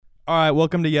All right,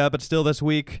 welcome to Yeah, but still this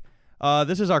week.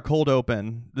 This is our cold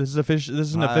open. This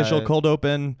is an official cold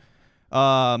open.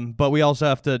 But we also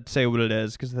have to say what it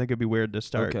is because I think it'd be weird to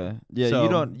start. Okay. Yeah,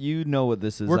 so you know what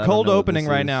this is. We're cold opening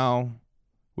right now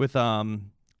with a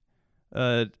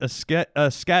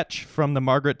sketch from the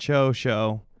Margaret Cho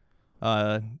show.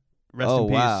 Rest in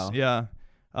peace. Wow. Yeah.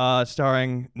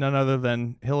 Starring none other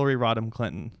than Hillary Rodham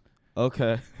Clinton.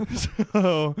 Okay. So,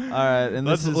 all right, and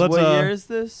what year is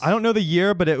this? I don't know the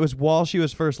year, but it was while she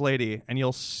was first lady, and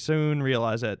you'll soon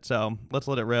realize it. So let's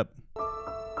let it rip.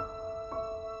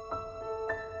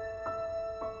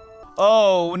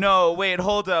 Oh no! Wait,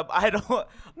 hold up. I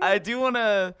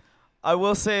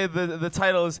will say the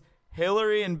title is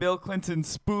Hillary and Bill Clinton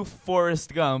spoof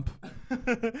Forrest Gump.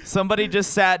 Somebody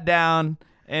just sat down,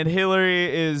 and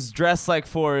Hillary is dressed like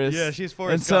Forrest. Yeah, she's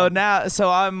Forrest Gump. And so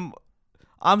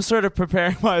I'm sort of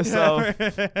preparing myself. All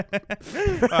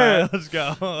right, let's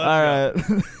go. All right.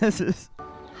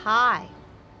 Hi.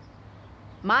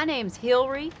 My name's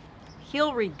Hillary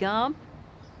Gump.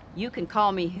 You can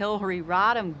call me Hillary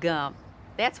Rodham Gump.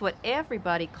 That's what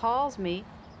everybody calls me,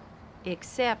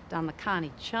 except on the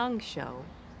Connie Chung show.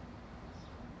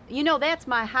 You know, that's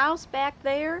my house back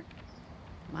there.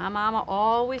 My mama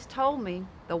always told me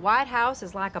the White House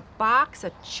is like a box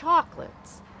of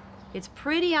chocolates. It's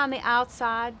pretty on the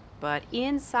outside, but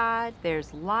inside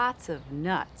there's lots of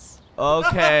nuts.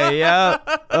 Okay, yep.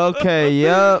 Okay,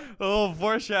 yep. Oh,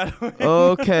 foreshadowing.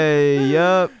 Okay,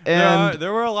 yep. And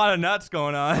there were a lot of nuts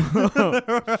going on. There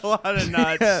were a lot of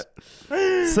nuts.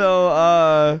 Yeah.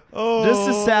 So, just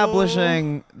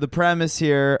establishing the premise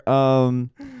here.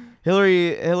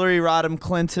 Hillary Rodham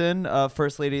Clinton,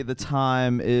 first lady at the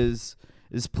time, is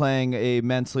playing a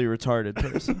mentally retarded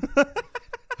person.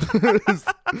 That's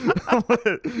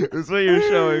what you're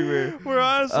showing me. We're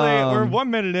honestly, we're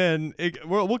 1 minute in.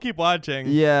 We'll keep watching.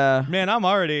 Yeah. Man, I'm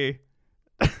already.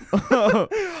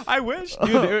 I wish,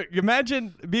 dude.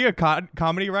 Imagine being a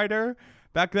comedy writer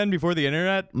back then before the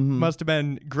internet. Mm-hmm. Must have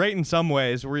been great in some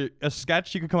ways. Where a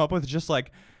sketch you could come up with just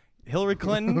like Hillary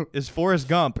Clinton is Forrest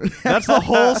Gump. That's the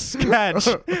whole sketch.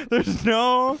 There's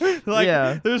no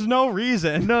there's no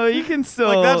reason. No, you can still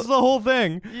like that's the whole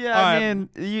thing. Yeah, I mean,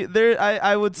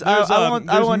 I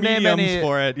won't name any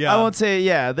for it. Yeah, I won't say.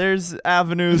 Yeah, there's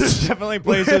avenues. There's definitely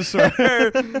places where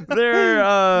there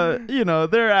are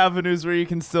avenues where you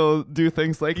can still do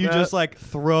things like you that. just like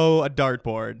throw a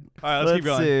dartboard. All right, let's keep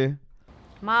going. See.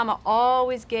 Mama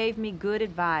always gave me good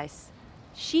advice.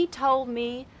 She told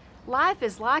me life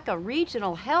is like a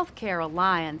regional healthcare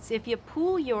alliance. If you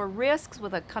pool your risks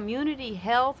with a community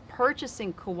health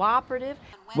purchasing cooperative.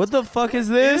 What the fuck is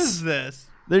this? What is this?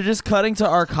 They're just cutting to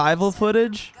archival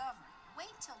footage? Wait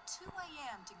till 2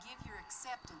 a.m. to give your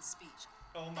acceptance speech.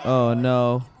 Oh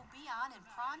no. It will be on in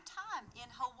prime time in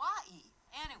Hawaii.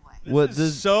 Anyway. This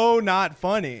is so not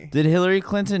funny. Did Hillary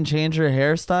Clinton change her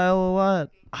hairstyle a lot?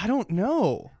 I don't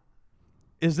know.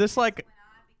 Is this like,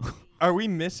 are we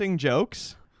missing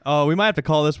jokes? Oh, we might have to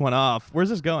call this one off. Where's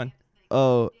this going?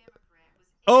 Oh,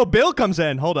 Bill comes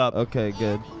in. Hold up. okay,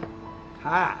 good.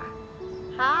 Hi.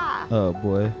 Hi. Oh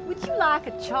boy. Would you like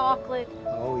a chocolate?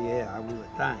 Oh, yeah, I would.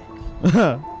 Thanks.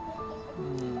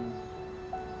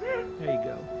 There you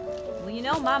go. Well, you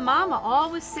know, my mama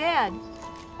always said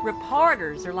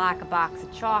reporters are like a box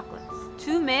of chocolates.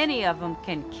 Too many of them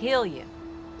can kill you,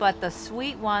 but the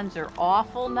sweet ones are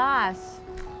awful nice.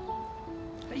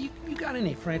 Hey, you got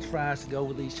any French fries to go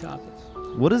with these chocolates?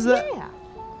 What is that? Yeah.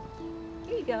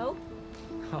 Here you go.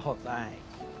 Oh, thanks.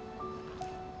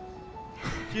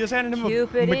 She just handed him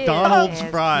Cupid a McDonald's is,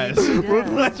 fries. Cupid What's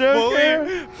does. that joke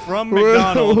here? From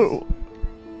McDonald's.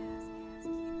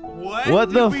 What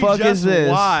the did we fuck just is this?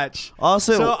 Watch?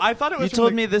 Also, So I thought it was you from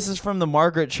told the- me this is from the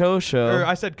Margaret Cho show.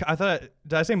 Or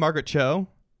did I say Margaret Cho?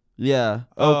 Yeah.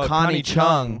 Oh, Oh, Connie Connie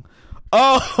Chung. Chung.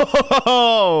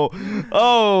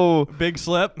 Oh, Big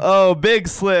slip. big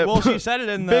slip. Well, she said it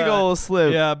in the big old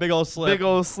slip. Yeah, big old slip. Big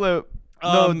old slip.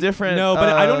 No, different. No, but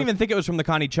I don't even think it was from the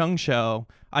Connie Chung show.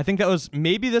 I think that was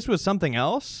maybe this was something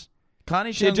else.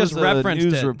 Connie She Chung just was referenced a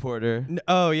news it. reporter.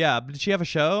 Oh yeah, but did she have a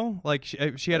show? Like she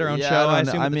had her own Yeah, show. I don't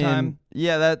assume know. at the time.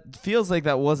 Yeah, that feels like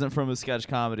that wasn't from a sketch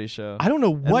comedy show. I don't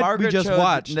know And what Margaret we just Cho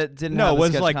watched. didn't no, have it a was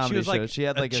sketch like she comedy was like show. She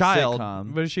had like a a child.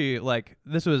 sitcom. But she like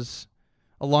this was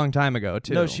a long time ago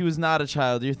too. No, she was not a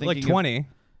child. You're thinking like 20.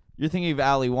 You're thinking of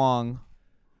Ali Wong.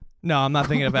 No, I'm not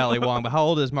thinking of Ali Wong. But how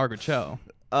old is Margaret Cho?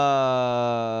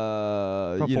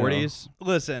 From You know. 40s.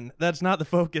 Listen, that's not the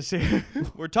focus here.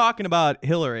 We're talking about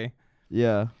Hillary.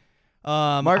 Yeah.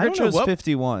 I Margaret don't know Cho's what-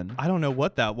 51. I don't know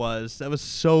what that was. That was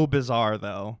so bizarre,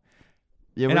 though.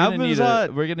 Yeah,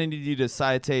 And we're gonna need you to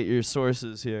citate your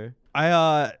sources here.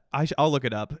 I'll look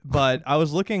it up. But I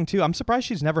was looking too. I'm surprised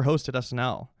she's never hosted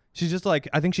SNL. She's just like,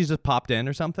 I think she's just popped in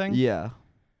or something. Yeah.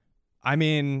 I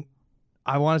mean,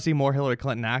 I want to see more Hillary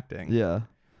Clinton acting. Yeah.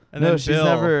 And no, then she's Bill,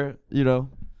 never,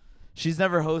 she's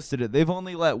never hosted it. They've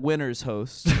only let winners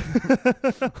host.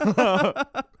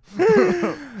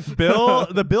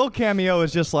 The Bill cameo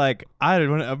is just like, I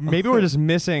don't know, maybe we're just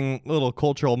missing little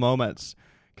cultural moments.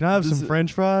 Can I have some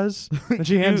French fries? And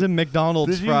she hands him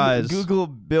McDonald's fries. Google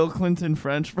Bill Clinton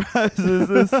French fries? Is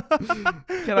this?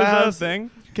 Can I have a thing?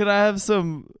 Can I have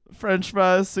some French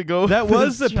fries to go? That with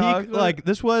was the this chocolate? peak. Like,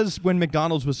 this was when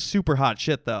McDonald's was super hot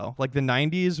shit, though. Like, the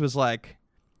 90s was like,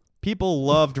 people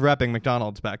loved repping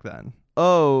McDonald's back then.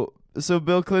 Oh, so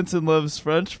Bill Clinton loves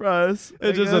French fries?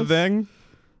 It's just a thing.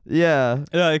 Yeah.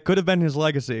 It could have been his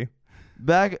legacy.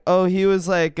 He was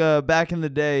like back in the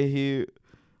day.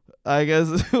 I guess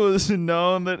it was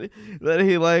known that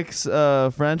he likes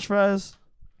French fries.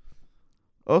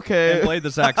 Okay. And played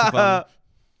the saxophone.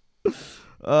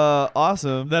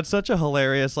 Awesome. That's such a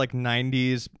hilarious like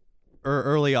 90s or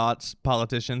early aughts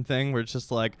politician thing where it's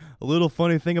just like, a little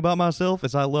funny thing about myself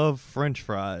is I love French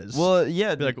fries. Well,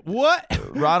 yeah. Be like, what?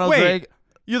 Ronald Wait, Reagan.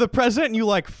 You're the president and you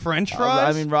like French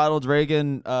fries? Ronald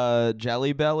Reagan,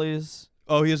 Jelly Bellies.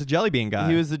 Oh, he was a jelly bean guy.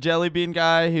 He was the jelly bean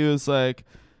guy. He was like,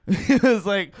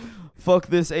 fuck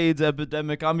this AIDS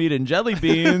epidemic. I'm eating jelly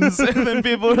beans. And then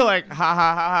people were like, ha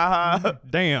ha ha ha ha.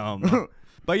 Damn.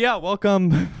 But yeah, welcome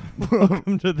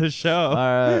to the show. All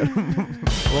right.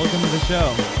 Welcome to the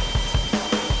show.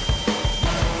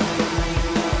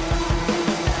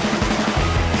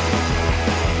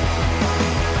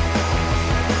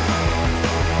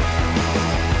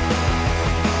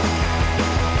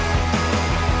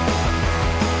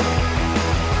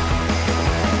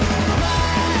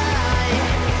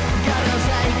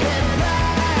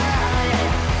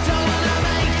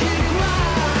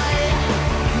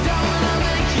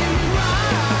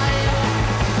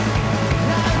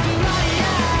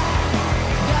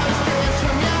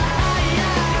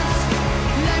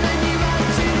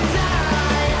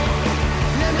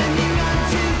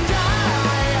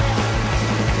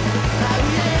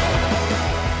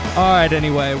 All right.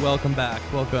 Anyway, welcome back.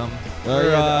 Welcome.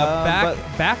 We're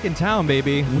back in town,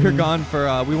 baby. Mm-hmm. We're gone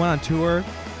for. We went on tour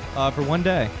for one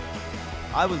day.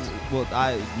 Me 2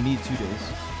 days.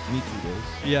 Me 2 days.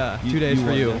 Yeah, 2 days for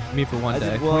 1 you. day. Me for one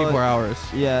day. did- 24 hours.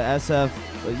 Yeah, SF.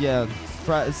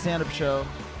 Stand-up show.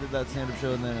 Did that stand-up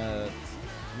show, and then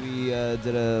we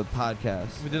did a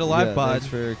podcast. We did a live pod. Thanks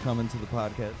for coming to the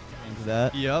podcast. Came to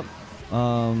that. Yep.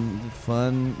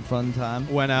 Fun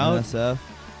time. Went in out. SF.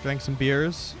 Drank some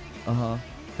beers. Uh-huh.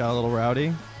 Got a little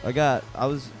rowdy. I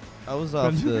was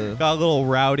off the. Got a little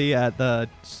rowdy at the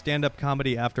stand-up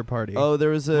comedy after party. Oh,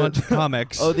 there was a bunch of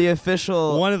comics. Oh, the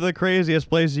official. One of the craziest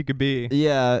places you could be.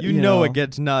 Yeah, you know it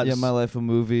gets nuts. Yeah, My Life a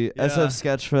Movie. Yeah. SF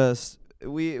Sketchfest.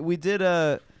 We did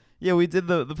we did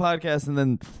the podcast, and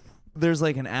then there's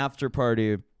like an after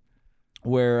party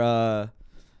where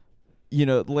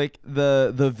like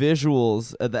the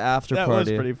visuals at the after that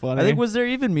party. was pretty funny. I think, was there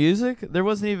even music? There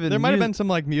wasn't even. There might have been some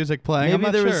like music playing. Maybe I'm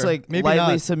not there sure. was like Maybe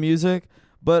lightly not. some music,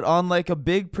 but on like a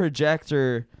big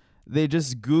projector, they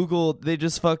just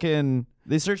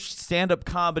searched stand-up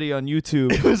comedy on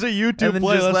YouTube. It was a YouTube and then just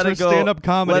playlist let for it go, stand-up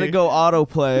comedy. Let it go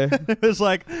autoplay. It was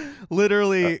like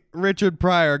literally Richard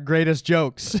Pryor greatest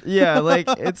jokes. Yeah, like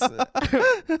it's.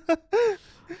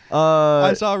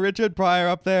 I saw Richard Pryor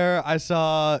up there. I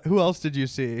saw, who else did you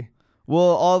see? Well,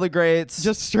 all the greats.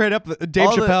 Just straight up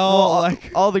Dave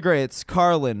Chappelle. All the greats.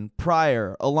 Carlin,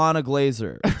 Pryor, Alana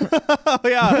Glazer. Oh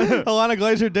yeah, Alana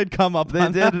Glazer did come up.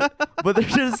 They did, but they're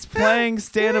just playing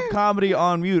stand-up comedy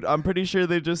on mute. I'm pretty sure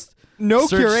they just no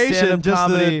searched curation, stand-up just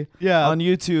comedy on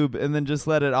YouTube and then just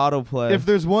let it autoplay. If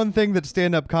there's one thing that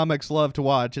stand-up comics love to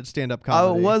watch, it's stand-up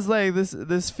comedy. I was like,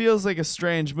 this feels like a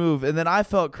strange move, and then I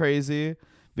felt crazy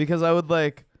because I would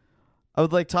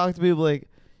talk to people like,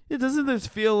 doesn't this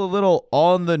feel a little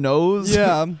on the nose?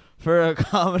 Yeah. For a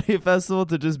comedy festival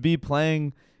to just be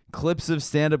playing clips of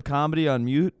stand-up comedy on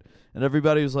mute, and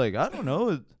everybody was like, I don't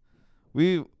know,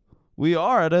 we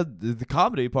are at the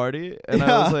comedy party, and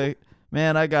I was like,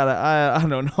 man, I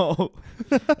don't know,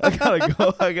 I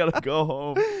gotta go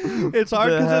home. It's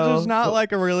hard because there's not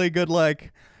like a really good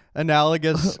like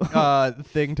analogous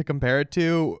thing to compare it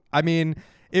to. I mean,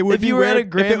 it would if be you were weird at a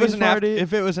Grammys party.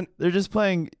 if it was They're just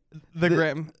playing the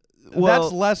Gram. Well,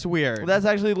 that's less weird. That's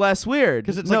actually less weird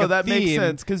because it's no, like a that theme,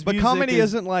 makes sense. But comedy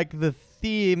isn't like the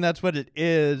theme. That's what it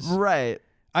is. Right.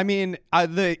 I mean,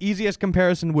 the easiest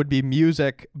comparison would be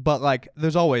music, but like,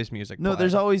 there's always music. No, playing.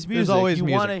 there's always music. There's always you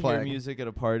music want to hear playing. music at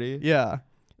a party. Yeah.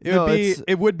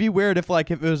 It would be weird if like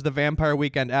if it was the Vampire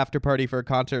Weekend after party for a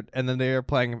concert and then they were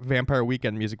playing Vampire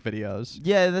Weekend music videos.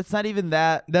 Yeah, that's not even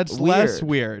that. That's weird. less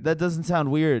weird. That doesn't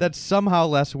sound weird. That's somehow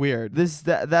less weird.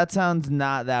 That sounds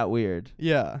not that weird.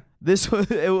 Yeah.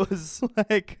 It was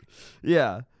like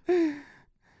yeah.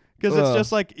 Because it's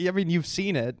just like, I mean, you've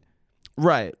seen it.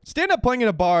 Right. Stand up playing in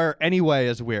a bar anyway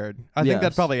is weird. I think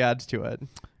that probably adds to it.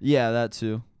 Yeah, that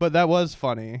too. But that was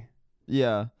funny.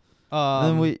 Yeah.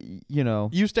 And then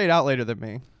you stayed out later than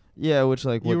me. Yeah, which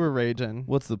like you were raging.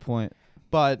 What's the point?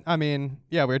 But I mean,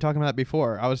 yeah, we were talking about that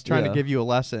before. I was trying to give you a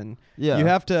lesson. Yeah. You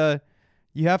have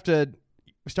to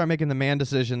start making the man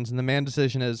decisions, and the man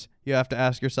decision is you have to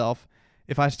ask yourself,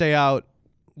 if I stay out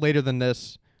later than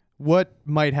this, what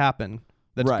might happen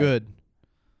that's good?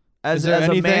 As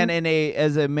a man in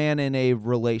a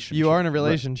relationship. You are in a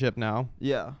relationship now.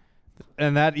 Yeah.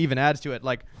 And that even adds to it.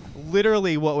 Like,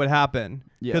 literally what would happen.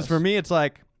 Because for me, it's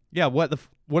like, yeah, what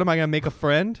am I going to make a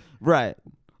friend? Right.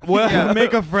 What,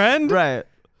 make a friend? Right.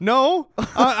 No.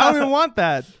 I don't even want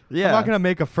that. Yeah. I'm not going to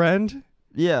make a friend.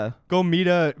 Yeah. Go meet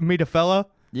a fella.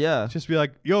 Yeah. Just be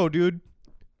like, yo, dude,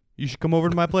 you should come over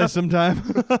to my place sometime.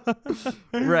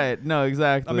 Right. No,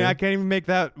 exactly. I mean, I can't even make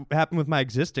that happen with my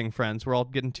existing friends. We're all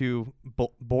getting too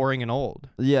boring and old.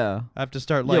 Yeah. I have to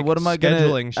start like what am I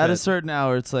scheduling gonna, shit. At a certain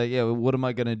hour, it's like, yeah, what am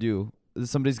I going to do?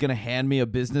 Somebody's going to hand me a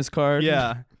business card?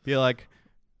 Yeah. Be like,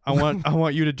 I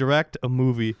want you to direct a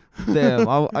movie. Damn,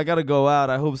 I got to go out.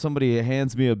 I hope somebody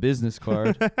hands me a business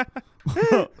card.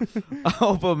 I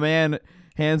hope a man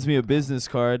hands me a business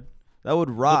card. That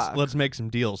would rock. Let's make some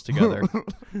deals together.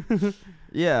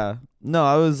 Yeah. No,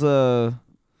 I was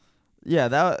yeah,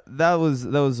 that was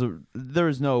there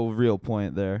was no real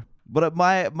point there. But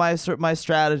my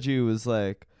strategy was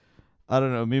like, I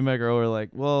don't know, me and my girl were like,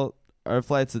 well, our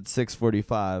flight's at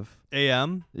 6:45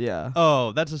 a.m. Yeah.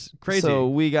 Oh, that's just crazy. So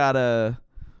we gotta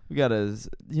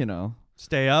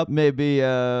stay up. Maybe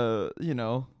yeah.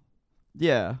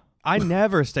 I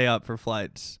never stay up for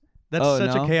flights. That's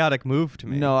such a chaotic move to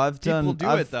me. No, People do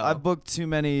it though. I've booked too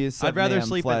many 7 I'd rather a.m.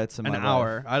 sleep flights in an my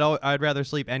hour. life. I'd rather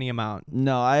sleep any amount.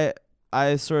 No,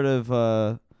 I sort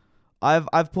of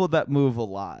I've pulled that move a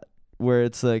lot where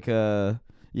it's like 7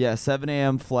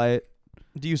 a.m. flight.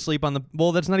 Do you sleep on the?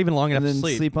 Well, that's not even long enough and then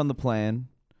to sleep. On the plane.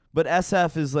 But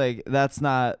SF is like that's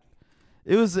not.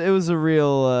 It was a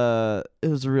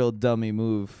real dummy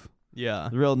move. Yeah.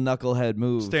 The real knucklehead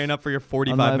move. Staying up for your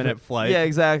 45-minute flight. Yeah,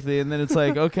 exactly. And then it's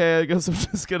like, okay, I guess I'm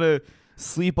just gonna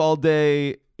sleep all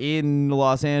day in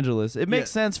Los Angeles. It makes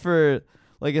sense for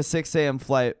like a 6 a.m.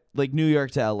 flight, like New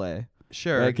York to LA.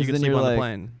 Sure, right? You can sleep on the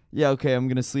plane. Yeah, okay, I'm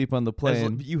gonna sleep on the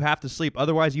plane. You have to sleep,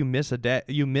 otherwise you miss a day.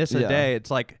 You miss a day. It's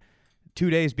like 2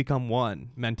 days become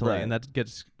one mentally, and that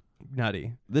gets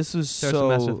nutty. This was Starts to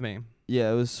mess with me.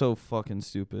 Yeah, it was so fucking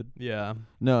stupid. Yeah.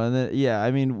 No, and then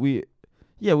I mean we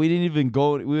didn't even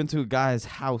go. We went to a guy's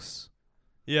house.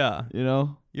 Yeah. You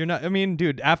know? You're not. I mean,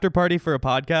 dude, after party for a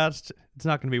podcast, it's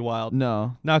not gonna be wild.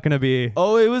 No, not gonna be.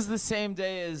 Oh, it was the same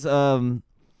day as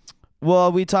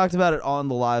Well, we talked about it on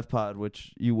the live pod,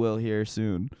 which you will hear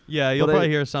soon. Yeah, you'll probably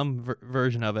hear some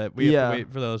version of it. We have to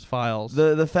wait for those files.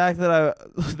 The fact that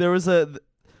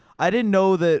I didn't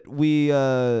know that we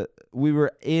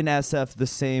were in SF the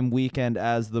same weekend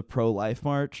as the pro-life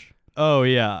march. Oh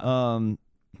yeah.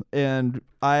 And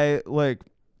I like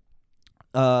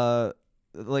a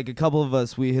couple of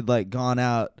us, we had like gone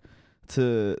out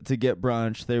to get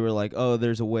brunch. They were like, oh,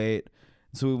 there's a wait.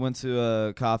 So we went to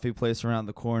a coffee place around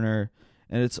the corner,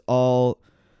 and it's all.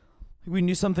 We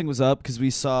knew something was up because we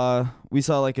saw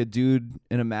like a dude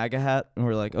in a MAGA hat, and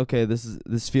we're like, okay,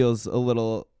 this feels a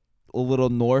little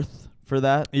north for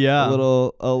that. Yeah, a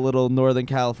little Northern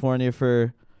California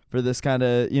for this kind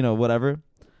of whatever.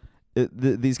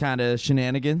 These kind of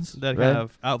shenanigans. That kind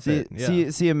of outfit.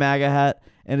 See a MAGA hat,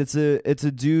 and it's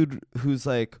a dude who's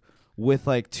like with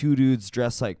like two dudes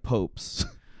dressed like popes.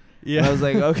 Yeah. And I was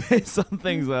like, okay,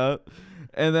 something's up.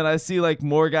 And then I see like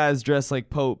more guys dressed like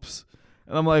popes.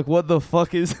 And I'm like, what the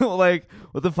fuck is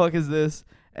this?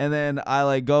 And then I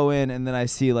like go in, and then I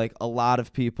see like a lot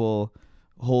of people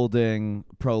holding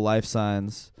pro-life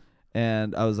signs.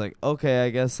 And I was like, okay, I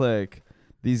guess like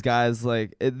these guys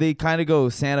like they kind of go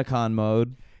SantaCon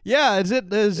mode. Yeah, is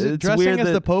dressing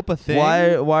as the Pope a thing?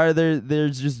 Why are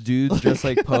there's just dudes dressed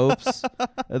like popes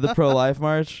at the pro-life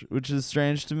march, which is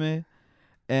strange to me.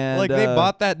 And like they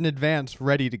bought that in advance,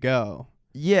 ready to go.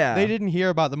 Yeah, they didn't hear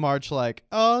about the march. Like,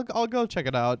 oh, I'll go check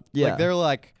it out. Yeah, like they're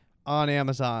like on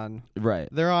Amazon. Right,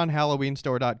 they're on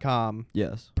HalloweenStore.com.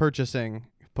 Yes, purchasing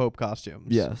Pope costumes.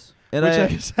 Yes, and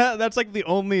that's like the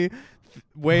only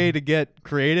way to get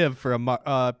creative for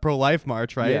a pro-life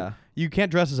march, right? Yeah, you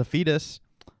can't dress as a fetus.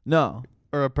 No.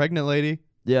 Or a pregnant lady.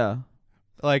 Yeah.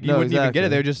 Like, you No, wouldn't even get it. exactly.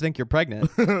 They would just think you're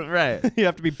pregnant. Right. You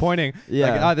have to be pointing.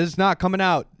 Yeah. Like, this is not coming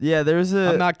out. Yeah,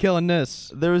 I'm not killing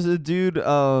this. There was a dude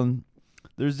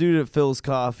there's a dude at Phil's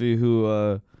Coffee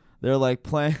who they're like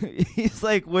playing he's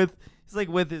like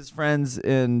with his friends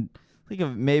in think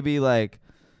of maybe like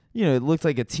it looked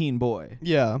like a teen boy.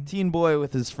 Yeah. Teen boy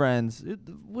with his friends,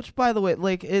 which by the way,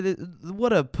 like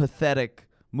what a pathetic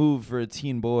move for a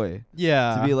teen boy.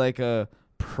 Yeah. To be like a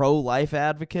pro-life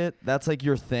advocate. That's like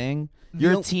your thing.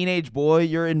 You're a teenage boy.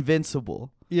 You're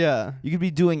invincible. Yeah. You could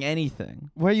be doing anything.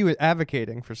 Why are you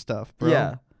advocating for stuff, bro?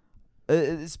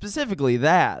 Yeah. Specifically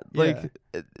that. Like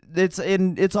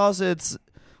it's also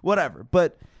whatever.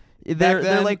 But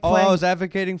they're like all playing. I was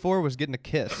advocating for was getting a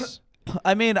kiss.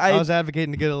 I mean, I was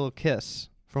advocating to get a little kiss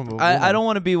from a woman. I don't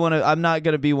want to be I'm not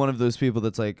going to be one of those people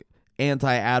that's like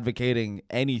anti-advocating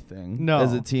anything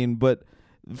as a teen, but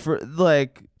for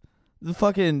like the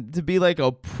fucking to be like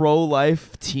a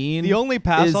pro-life teen. The only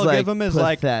pass I'll give him is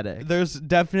pathetic. Like there's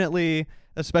definitely,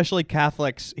 especially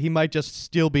Catholics, he might just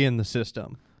still be in the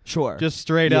system. Sure. Just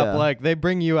straight up, like they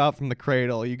bring you out from the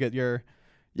cradle. You get you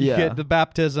get the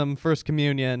baptism, first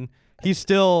communion. He's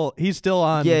still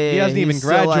on. He hasn't even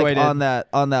graduated. Still like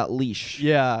on that leash.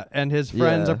 Yeah, and his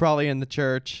friends are probably in the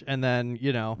church, and then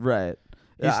right.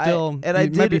 He's still he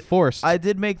might be forced. I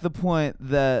did make the point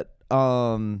that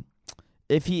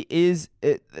if he is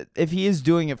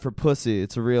doing it for pussy,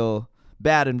 it's a real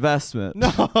bad investment.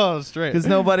 No, straight. Because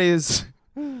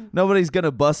nobody's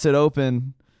gonna bust it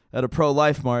open at a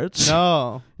pro-life march.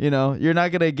 No, you're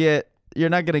not gonna get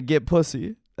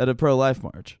pussy at a pro-life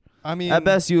march. I mean, at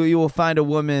best you will find a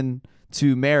woman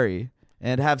to marry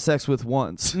and have sex with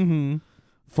once,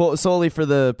 solely for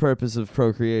the purpose of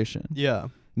procreation. Yeah,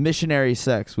 missionary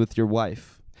sex with your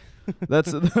wife.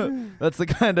 That's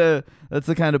the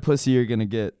kind of pussy you're gonna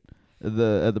get at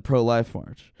the pro-life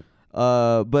march.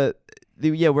 But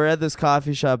we're at this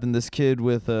coffee shop and this kid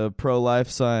with a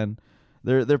pro-life sign.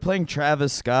 They're playing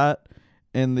Travis Scott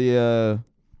in the.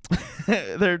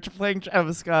 They're playing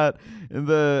Travis Scott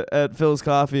at Phil's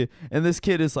Coffee, and this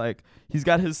kid is like, he's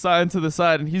got his sign to the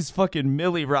side, and he's fucking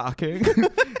milli rocking.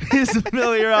 He's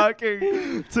milli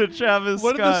rocking to Travis Scott.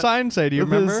 What did the sign say? Do you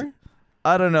remember?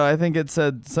 I don't know. I think it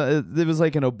said it was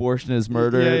like an abortion is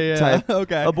murder type.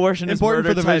 Okay. Abortion important is murder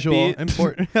for the type visual. Beat.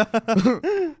 Important.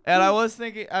 And I was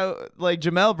thinking, like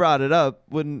Jamel brought it up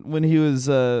when he was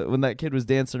when that kid was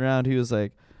dancing around. He was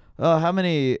like, "Oh, how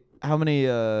many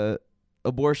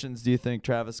abortions do you think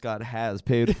Travis Scott has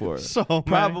paid for?" So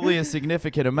probably a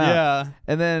significant amount. Yeah.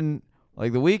 And then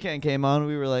like the weekend came on,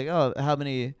 we were like, "Oh, how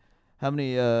many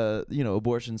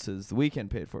abortions has the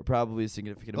weekend paid for?" Probably a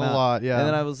significant amount. A lot, yeah. And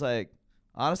then I was like,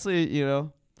 honestly,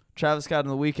 Travis Scott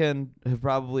and The Weeknd have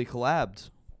probably collabed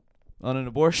on an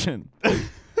abortion.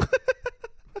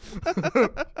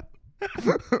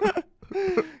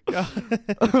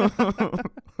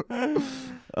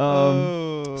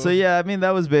 So yeah, I mean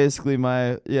that was basically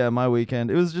my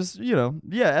weekend. It was just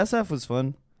SF was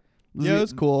fun. It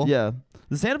was cool. Yeah,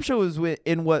 the stand-up show was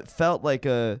in what felt like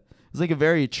a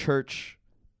very church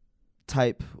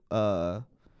type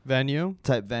venue.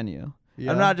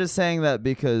 Yeah. I'm not just saying that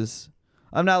because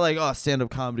I'm not like, oh,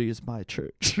 stand-up comedy is my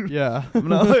church. Yeah. I'm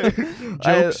not like,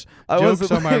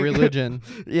 jokes are my religion.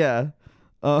 Yeah.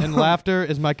 And laughter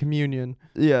is my communion.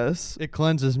 Yes. It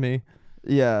cleanses me.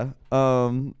 Yeah. Yeah,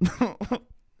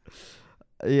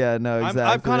 no, exactly.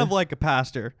 I'm kind of like a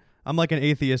pastor. I'm like an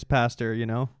atheist pastor,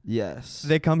 Yes.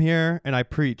 They come here and I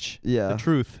preach the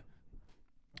truth.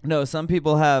 No, some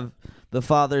people have the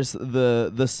Father,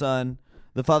 the Son,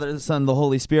 the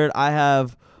Holy Spirit. I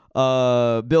have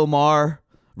Bill Maher,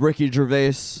 Ricky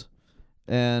Gervais,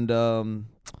 and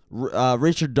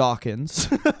Richard Dawkins.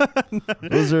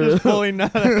 Those are fully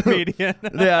not a comedian.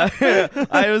 Yeah.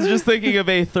 I was just thinking of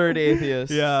a third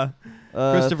atheist. Yeah.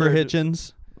 Christopher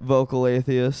Hitchens. Vocal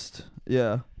atheist.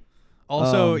 Yeah.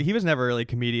 Also, he was never really a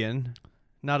comedian.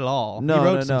 Not at all. No, he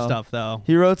wrote some stuff, though.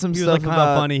 He wrote some stuff stuff was like kind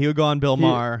of funny. He would go on Bill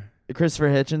Maher. Christopher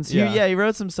Hitchens. Yeah. He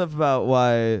wrote some stuff about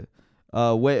why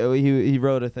he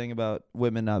wrote a thing about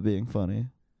women not being funny.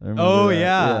 I remember Oh, that.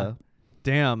 yeah.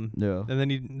 Damn. Yeah. And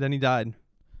then he died.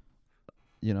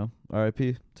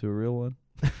 R.I.P. to a real one.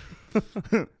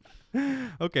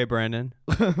 Okay, Brandon.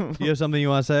 Do you have something you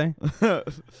want to say?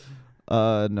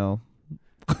 No.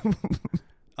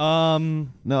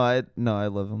 No, I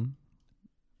love him.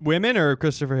 Women or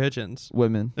Christopher Hitchens?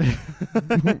 Women.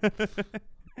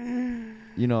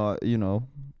 You know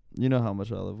how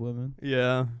much I love women.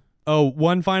 Yeah. Oh,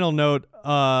 one final note.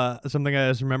 Something I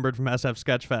just remembered from SF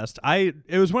Sketchfest.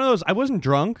 It was one of those. I wasn't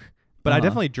drunk, But I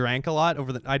definitely drank a lot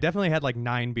I definitely had like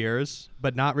 9 beers,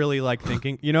 but not really like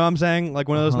thinking. You know what I'm saying? Like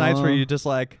one of those nights where you just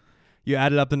like you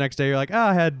add it up the next day. You're like,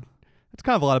 it's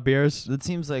kind of a lot of beers. That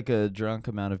seems like a drunk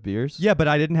amount of beers. Yeah, but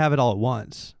I didn't have it all at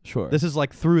once. Sure. This is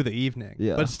like through the evening.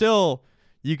 Yeah. But still,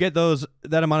 you get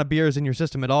that amount of beers in your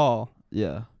system at all.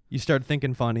 Yeah. You start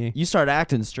thinking funny. You start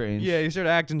acting strange. Yeah, you start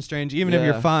acting strange, even if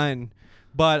you're fine.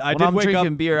 But when I'm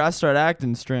drinking beer, I start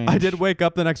acting strange. I did wake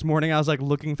up the next morning. I was like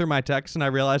looking through my texts, and I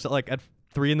realized that like at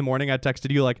 3 a.m, I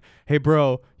texted you like, "Hey,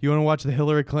 bro, you want to watch the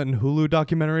Hillary Clinton Hulu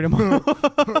documentary tomorrow?"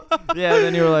 Yeah, and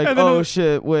then you were like, "Oh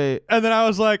shit, wait." And then I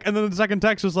was like, and then the second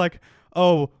text was like,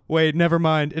 "Oh, wait, never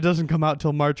mind. It doesn't come out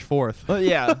till March 4th."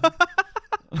 Yeah.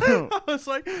 I was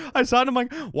like, I saw it. I'm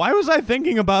like, why was I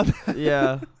thinking about that?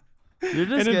 Yeah. You're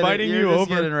just inviting you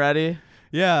over, getting ready.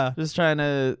 Yeah. Just trying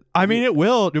to. I mean, it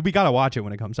will. We gotta watch it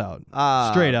when it comes out.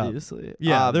 Straight up. Obviously.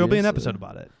 Yeah, there'll be an episode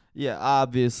about it. Yeah,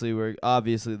 obviously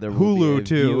there will Hulu be a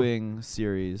too. viewing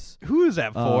series. Who is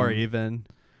that for even?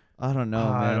 I don't know,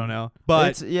 man. I don't know.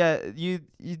 But you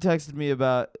texted me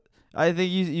about. I think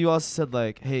you also said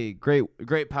like, "Hey, great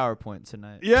PowerPoint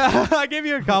tonight." Yeah, I gave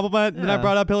you a compliment, and I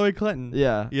brought up Hillary Clinton.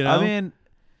 Yeah, you know. I mean,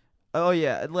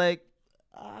 like,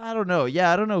 I don't know.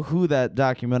 Yeah, I don't know who that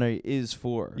documentary is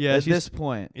for. Yeah, at this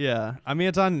point. Yeah, I mean,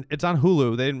 it's on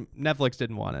Hulu. Netflix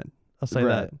didn't want it. I'll say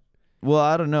that. Well,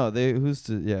 I don't know. Who's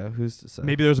to say?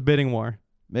 Maybe there's a bidding war.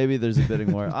 Maybe there's a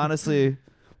bidding war. Honestly,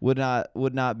 would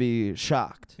not be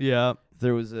shocked. Yeah. If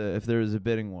there was a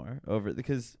bidding war over it,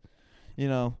 because,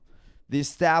 the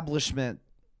establishment,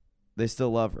 they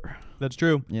still love her. That's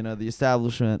true. The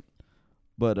establishment,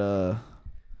 but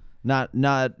no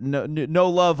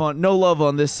love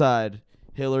on this side,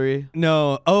 Hillary.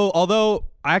 No. Oh, although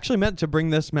I actually meant to bring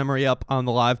this memory up on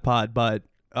the live pod, but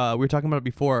we were talking about it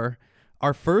before.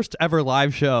 Our first ever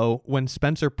live show when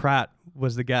Spencer Pratt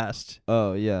was the guest.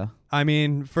 Oh yeah. I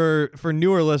mean, for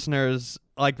newer listeners,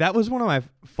 like that was one of my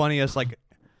funniest like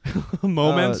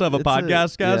moments of a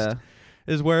podcast guest. Yeah.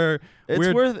 Is where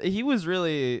he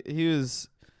really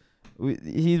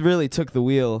took the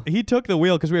wheel. He took the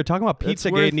wheel because we were talking about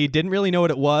Pizzagate and he didn't really know what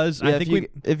it was. Yeah, I think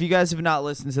if you guys have not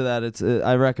listened to that,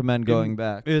 I recommend going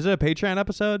back. Is it a Patreon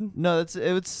episode? No,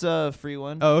 it's a free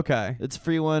one. Oh, okay. It's a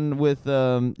free one with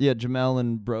Jamel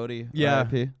and Brody. Yeah,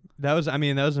 RIP. that was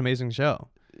an amazing show.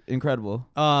 Incredible.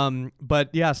 But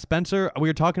yeah, Spencer, we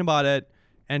were talking about it,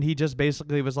 and he just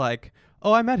basically was like,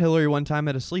 "Oh, I met Hillary one time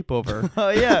at a sleepover." Oh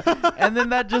yeah, and then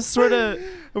that just sort of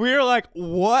we were like,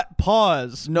 "What?"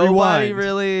 Pause. Nobody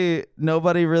Rewind.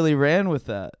 really ran with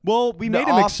that. Well, we made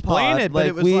him explain it, but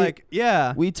it was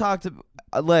yeah. We talked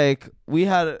like we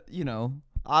had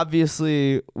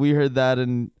obviously we heard that,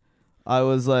 and I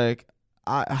was like,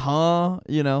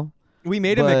 We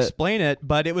made him explain it,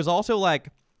 but it was also like,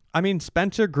 I mean,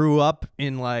 Spencer grew up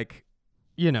in like,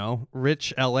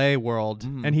 rich LA world,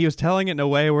 and he was telling it in a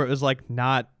way where it was like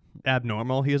not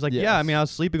abnormal. He was like, "Yeah, I mean, I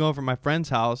was sleeping over at my friend's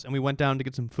house, and we went down to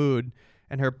get some food,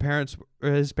 and his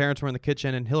parents were in the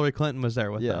kitchen, and Hillary Clinton was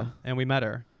there with them, and we met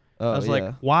her." I was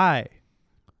like, "Why?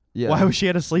 Yeah. Why was she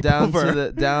at a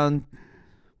sleepover?"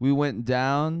 We went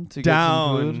down to get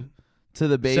some food to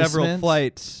the basement. Several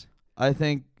flights. I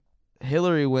think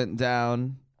Hillary went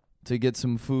down to get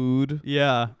some food.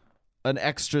 Yeah, an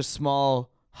extra small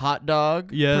hot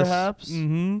dog, yes. Perhaps.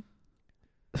 Mm-hmm.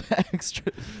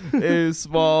 Extra a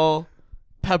small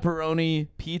pepperoni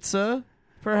pizza,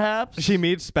 perhaps. She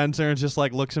meets Spencer and just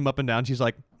like looks him up and down. She's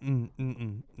like, No,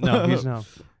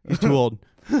 he's too old.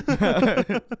 That's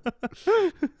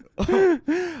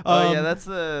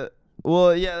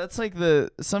like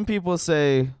some people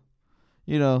say,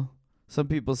 some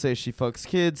people say she fucks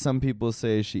kids, some people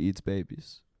say she eats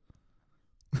babies.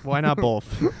 Why not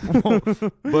both?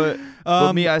 but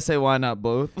me, I say why not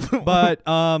both? But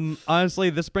honestly,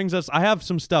 this brings us. I have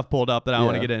some stuff pulled up that I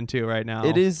want to get into right now.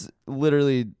 It is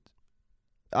literally.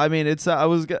 I mean, it's.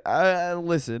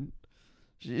 Listen.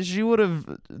 She would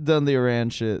have done the Iran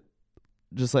shit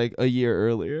just like a year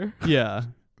earlier. Yeah,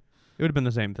 it would have been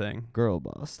the same thing. Girl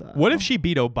boss style. What if she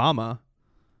beat Obama?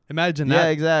 Imagine that.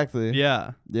 Yeah, exactly.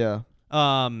 Yeah. Yeah.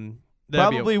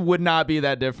 Probably would not be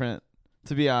that different.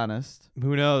 To be honest,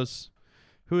 who knows?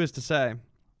 Who is to say?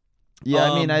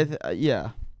 Yeah, I mean, yeah.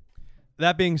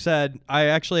 That being said, I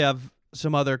actually have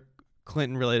some other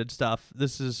Clinton-related stuff.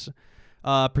 This is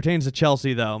pertains to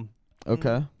Chelsea, though.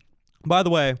 Okay. By the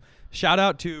way, shout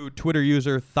out to Twitter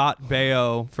user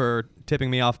ThoughtBayo for tipping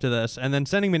me off to this, and then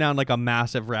sending me down like a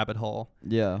massive rabbit hole.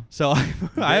 Yeah. So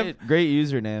I have great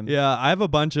username. Yeah, I have a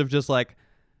bunch of just like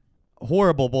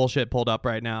horrible bullshit pulled up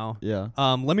right now. Yeah.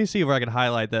 Let me see if I can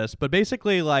highlight this. But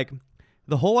basically, like,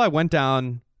 the hole I went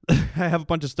down I have a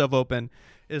bunch of stuff open,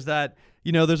 is that,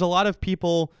 there's a lot of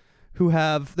people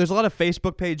there's a lot of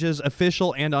Facebook pages,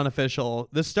 official and unofficial.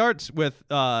 This starts with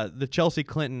the Chelsea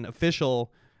Clinton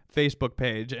official Facebook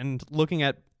page and looking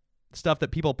at stuff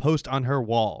that people post on her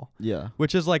wall. Yeah.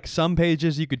 Which is like some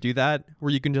pages you could do that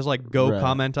where you can just like go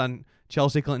comment on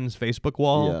Chelsea Clinton's Facebook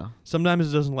wall. Yeah. Sometimes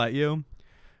it doesn't let you.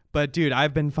 But dude,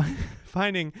 I've been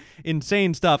finding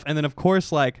insane stuff, and then of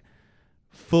course like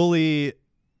fully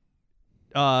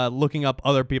looking up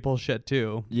other people's shit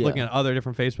too. Yeah. Looking at other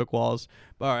different Facebook walls.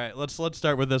 But all right, let's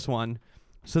start with this one.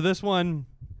 So this one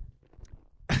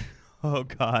oh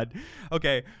God.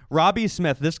 Okay, Robbie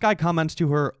Smith. This guy comments to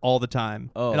her all the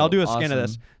time. Oh, and I'll do a scan of awesome.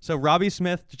 this. So Robbie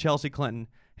Smith to Chelsea Clinton.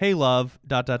 Hey love, ...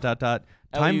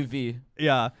 LUV.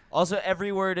 Yeah. Also,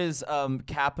 every word is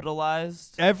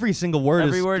capitalized. Every single word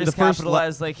Every is word the is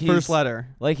capitalized, like he's first letter.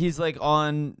 Like he's like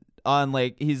on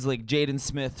like he's like Jaden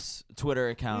Smith's Twitter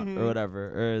account or whatever,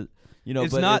 or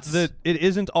It's but not it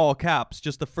isn't all caps.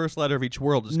 Just the first letter of each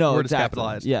word is exactly.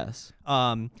 capitalized. Yes.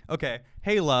 Okay.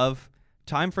 Hey love,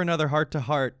 time for another heart to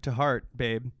heart,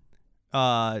 babe.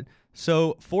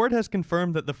 So Ford has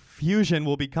confirmed that the Fusion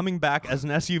will be coming back as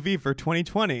an SUV for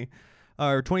 2020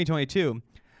 or 2022.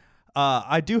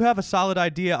 I do have a solid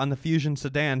idea on the Fusion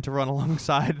sedan to run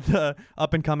alongside the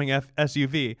up-and-coming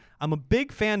SUV. I'm a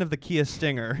big fan of the Kia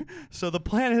Stinger, so the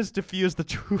plan is to fuse the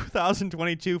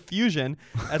 2022 Fusion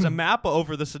as a map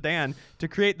over the sedan to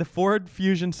create the Ford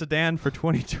Fusion sedan for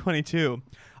 2022.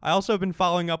 I also have been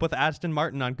following up with Aston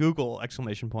Martin on Google! !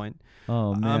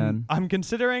 Oh man. I'm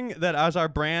considering that as our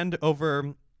brand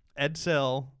over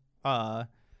Edsel,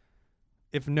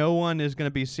 if no one is going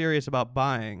to be serious about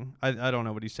buying, I don't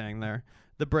know what he's saying there.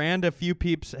 The brand, a few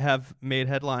peeps have made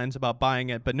headlines about buying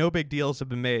it, but no big deals have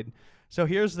been made. So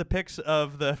here's the pics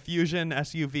of the Fusion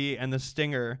SUV and the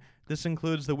Stinger. This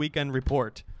includes the weekend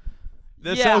report.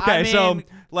 So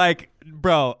like,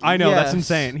 bro, I know that's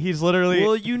insane. He's literally.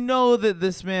 Well, you know that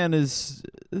this man is,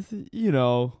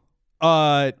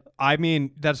 I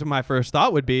mean, that's what my first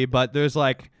thought would be, but there's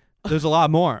a lot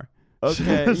more.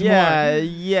 Okay. Yeah.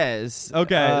 Yes.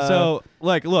 Okay. So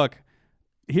look,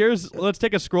 let's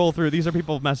take a scroll through. These are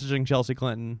people messaging Chelsea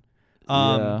Clinton.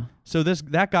 So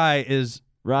that guy is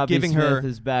Robbie giving Smith her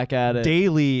is back at it.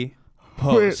 daily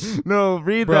posts. Wait, no,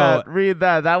 read Bro. that. Read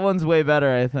that. That one's way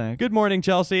better, I think. Good morning,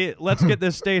 Chelsea. Let's get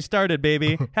this day started,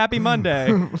 baby. Happy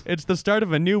Monday. It's the start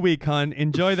of a new week, hun.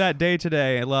 Enjoy that day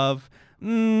today, love.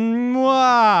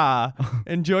 Mwah.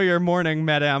 Enjoy your morning,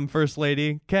 Madame First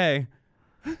Lady. K.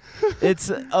 It's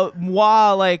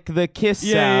mwah, like the kiss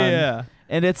sound. Yeah.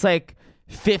 And it's like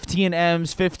 15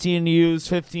 M's, 15 U's,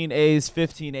 15 A's,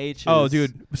 15 H's. Oh,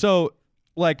 dude. So,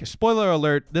 spoiler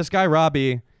alert, this guy,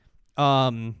 Robbie,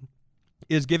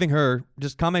 is giving her,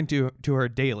 just commenting to her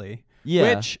daily.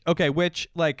 Yeah. Which,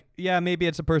 maybe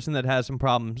it's a person that has some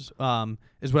problems,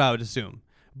 is what I would assume.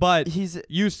 But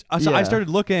I started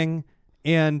looking,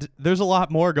 and there's a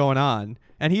lot more going on.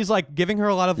 And he's giving her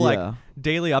a lot of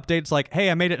daily updates, like, hey,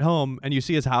 I made it home, and you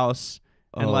see his house.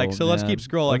 And let's keep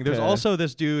scrolling. Okay. There's also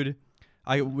this dude,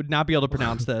 I would not be able to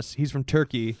pronounce this. He's from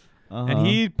Turkey. And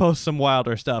he posts some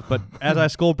wilder stuff. But as I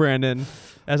scroll, Brandon,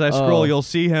 you'll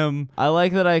see him. I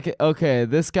like that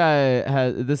this guy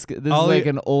has this is like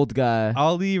an old guy.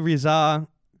 Ali Riza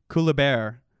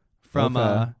Kulaber from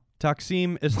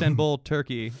Taksim, Istanbul,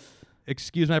 Turkey.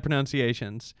 Excuse my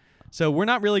pronunciations. So we're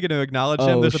not really going to acknowledge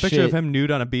him. There's a picture of him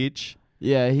nude on a beach.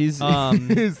 Yeah, he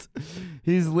goes,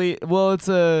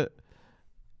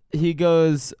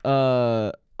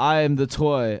 I am the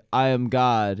toy, I am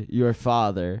God, your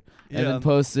father. And then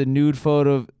posts a nude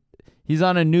photo. He's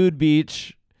on a nude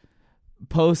beach,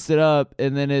 posts it up,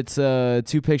 and then it's 2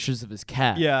 pictures of his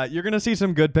cat. Yeah, you're going to see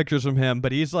some good pictures from him,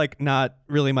 but he's not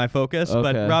really my focus. Okay.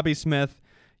 But Robbie Smith,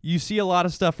 you see a lot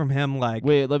of stuff from him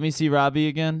Wait, let me see Robbie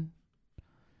again.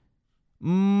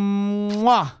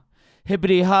 Mwah!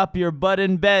 Hippity hop your butt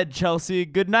in bed, Chelsea.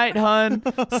 Good night, hun.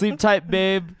 Sleep tight,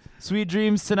 babe. Sweet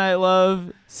dreams tonight,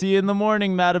 love. See you in the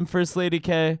morning, Madam First Lady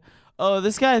K. Oh,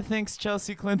 this guy thinks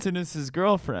Chelsea Clinton is his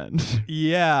girlfriend.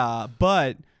 Yeah,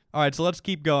 but all right, so let's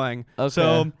keep going. Okay.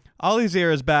 So Ollie's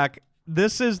ear is back.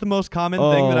 This is the most common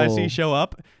thing that I see show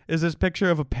up is this picture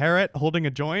of a parrot holding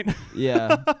a joint.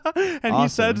 Yeah. And he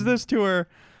sends this to her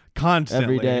constantly.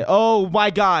 Every day. Oh my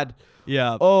God.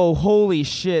 Yeah. Oh, holy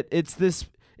shit. It's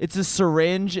a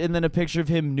syringe and then a picture of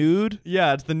him nude.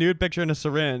 Yeah, it's the nude picture in a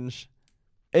syringe.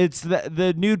 It's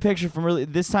the nude picture from earlier.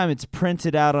 This time it's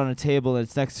printed out on a table and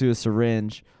it's next to a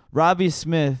syringe. Robbie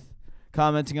Smith,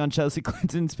 commenting on Chelsea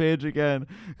Clinton's page again,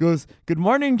 goes, "Good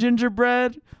morning,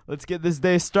 gingerbread. Let's get this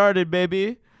day started,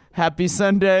 baby. Happy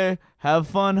Sunday. Have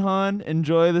fun, hun.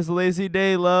 Enjoy this lazy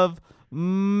day, love.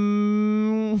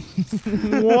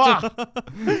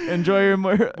 Mwah. Enjoy your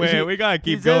Wait, we gotta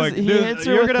keep he says- going. He Dude, hits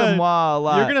her with the mwah a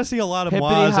lot. You're gonna see a lot of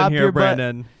Hippity mwas in hop here, your butt.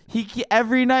 Brandon.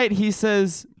 Every night he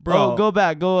says, Bro. "Oh, go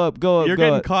back, go up, go up." You're go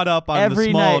getting up. caught up on Every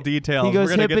the small night, details. He goes,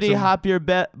 We're gonna get "Hippity some- hop your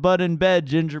butt in bed,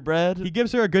 gingerbread." He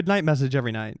gives her a good night message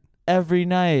every night. Every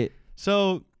night.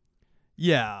 So,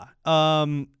 yeah.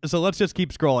 So let's just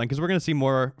keep scrolling because we're gonna see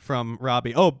more from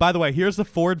Robbie. Oh, by the way, here's the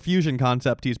Ford Fusion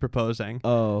concept he's proposing.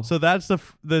 Oh. So that's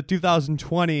the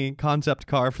 2020 concept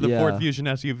car for the Ford Yeah. Fusion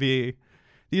SUV.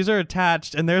 These are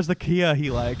attached, and there's the Kia he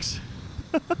likes.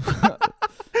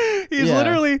 He's Yeah.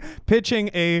 literally pitching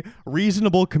a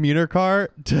reasonable commuter car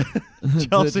to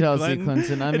Chelsea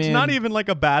Clinton. I It's mean, not even like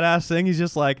a badass thing. He's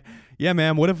just like, yeah,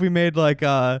 man, what if we made like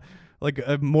a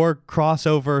more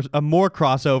crossover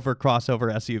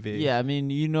SUV? Yeah, I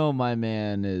mean, my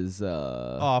man is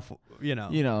Off, you know.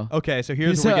 You know. Okay, so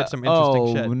here's He's where we get some interesting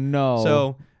oh, shit. no.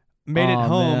 So made it Aw,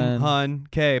 home, man. hun.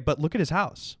 Okay, but look at his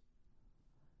house.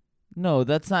 No,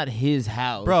 that's not his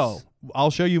house. Bro,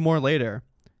 I'll show you more later.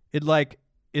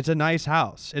 It's a nice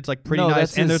house. It's like pretty No, nice,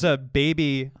 that's and his- there's a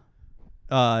baby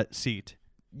seat.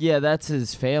 Yeah, that's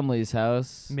his family's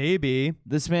house. Maybe.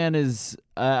 This man is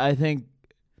I think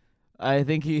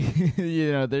he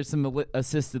there's some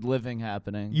assisted living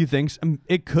happening. You think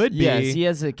it could be? Yes, he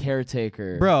has a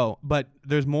caretaker. Bro, but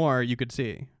there's more you could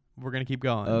see. We're gonna keep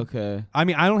going. Okay. I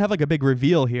mean, I don't have like a big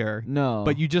reveal here. No.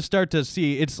 But you just start to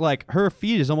see it's like her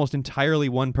feed is almost entirely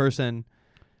one person.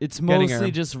 It's getting her.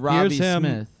 mostly just Robbie Here's him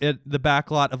Smith. at the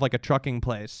back lot of like a trucking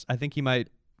place. I think he might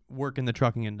work in the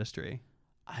trucking industry.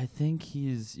 I think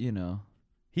he's,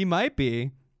 He might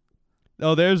be.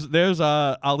 Oh, there's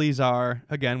Alizar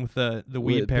again with the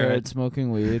weed with parrot.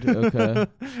 smoking weed. Okay.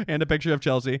 And a picture of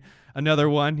Chelsea. Another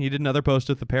one. He did another post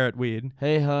with the parrot weed.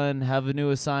 Hey, hun, have a new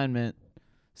assignment.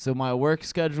 So my work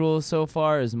schedule so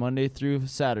far is Monday through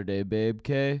Saturday, babe.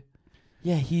 Okay.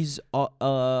 Yeah, he's. I'm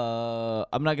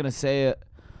not gonna say it.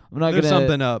 I'm not There's gonna.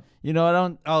 something up. I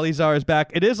don't. Alizar is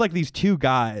back. It is like these two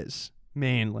guys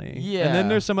mainly. Yeah. And then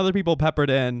there's some other people peppered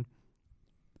in.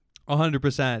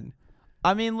 100%.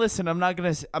 I mean, listen. I'm not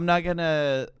gonna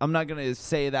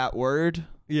say that word.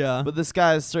 Yeah. But this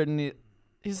guy is certainly.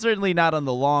 He's certainly not on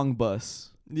the long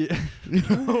bus. Yeah.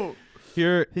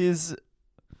 He's.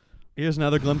 Here's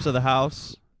another glimpse of the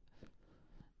house.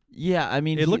 Yeah, I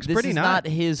mean, It looks this pretty is nice. not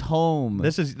his home.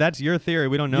 That's your theory.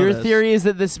 We don't know Your this. theory is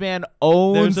that this man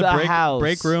owns There's a house.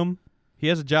 break room. He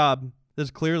has a job.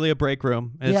 There's clearly a break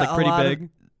room, and Yeah, it's like pretty big.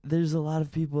 There's a lot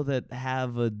of people that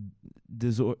have a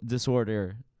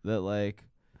disorder that like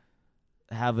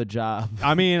have a job.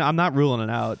 I mean, I'm not ruling it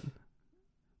out.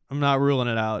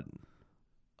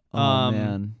 Oh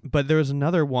man. But there's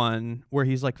another one where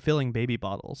he's like filling baby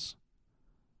bottles.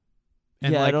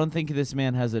 And Yeah, I like, don't think this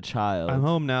man has a child. I'm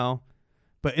home now.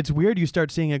 But it's weird you start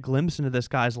seeing a glimpse into this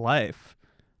guy's life.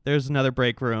 There's another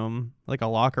break room, like a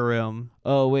locker room.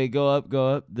 Oh, wait, go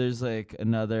up. There's like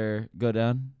another, go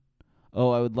down.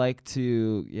 Oh, I would like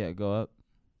to, go up.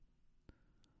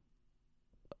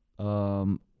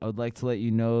 I would like to let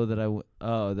you know that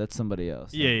oh, that's somebody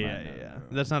else. Yeah.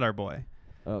 That's not our boy.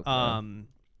 Okay.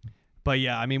 But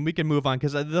yeah, I mean, we can move on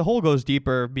because the hole goes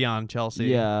deeper beyond Chelsea.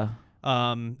 Yeah.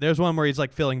 There's one where he's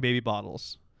like filling baby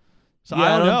bottles. So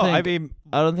Yeah, I don't know.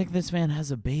 I don't think this man has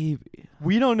a baby.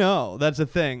 We don't know. That's a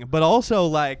thing. But also,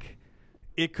 like,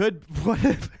 it could.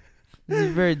 He's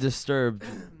very disturbed.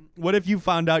 What if you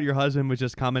found out your husband was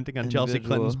just commenting on Chelsea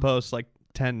Individual. Clinton's posts like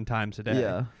 10 times a day?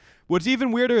 Yeah. What's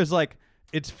even weirder is like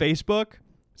it's Facebook,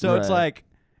 so it's Right. like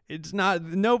it's not.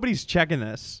 Nobody's checking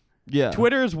this. Yeah.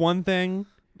 Twitter is one thing.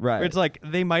 Right. Where it's like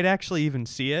they might actually even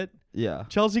see it. Yeah.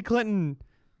 Chelsea Clinton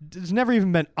has never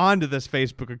even been onto this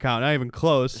Facebook account. Not even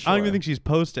close. I don't even Sure. think she's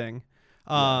posting.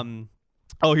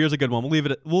 Oh, here's a good one.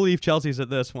 We'll leave Chelsea's at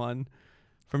this one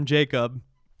from Jacob.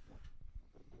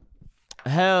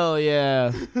 Hell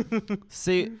yeah.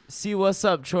 see what's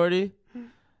up, shorty?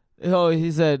 Oh,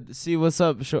 he said, see what's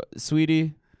up,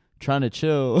 sweetie? Trying to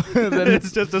chill. Then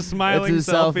It's just a smiling it's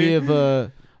a selfie selfie. of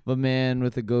a man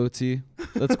with a goatee.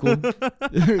 That's cool.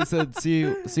 He said,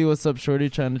 see what's up, shorty?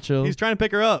 Trying to chill. He's trying to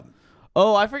pick her up.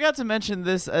 Oh, I forgot to mention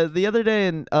this the other day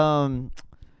in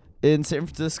San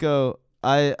Francisco.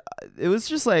 It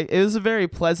was a very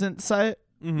pleasant sight,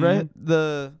 Mhm. right?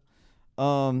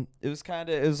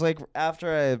 It was like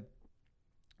after I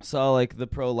saw like the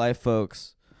pro-life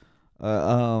folks,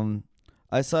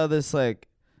 I saw this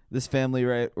family,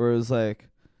 right, where it was like,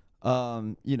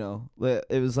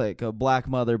 it was like a black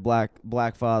mother,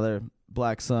 black father,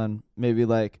 black son, maybe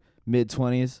like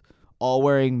mid-20s, all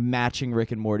wearing matching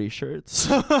Rick and Morty shirts.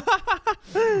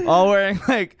 all wearing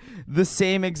like the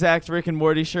same exact Rick and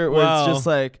Morty shirt where it's just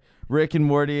like Rick and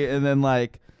Morty and then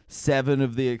like 7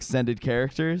 of the extended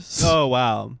characters. Oh,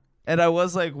 wow. And I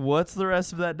was like, what's the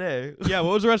rest of that day? Yeah,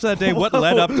 what was the rest of that day? What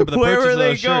led up to the Where purchase were of they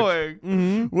those going? shirts?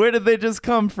 Mm-hmm. Where did they just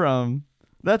come from?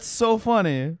 That's so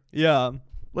funny. Yeah.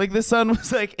 Like the son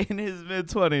was like in his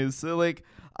mid-20s. So like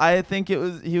I think he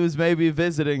was maybe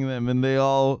visiting them and they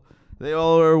all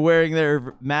were wearing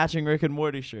their matching Rick and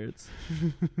Morty shirts.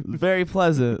 Very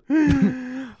pleasant.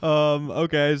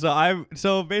 Okay,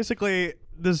 so basically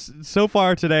so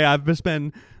far today I've just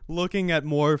been looking at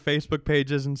more Facebook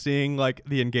pages and seeing like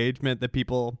the engagement that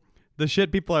the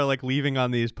shit people are like leaving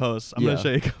on these posts. I'm gonna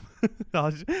show you.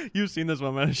 You've seen this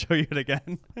one. I'm gonna show you it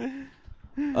again.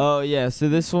 Oh yeah, so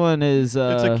this one is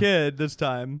it's a kid this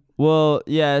time. Well,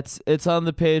 yeah, it's on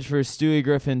the page for Stewie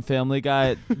Griffin Family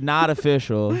Guy, not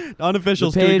official.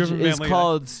 Unofficial. The Stewie page Griffin is Family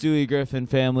called Stewie Griffin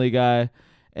Family Guy,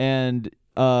 and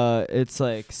it's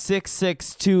like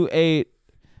 6628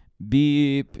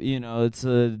 beep. You know, it's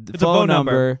a phone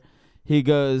number. He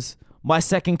goes, my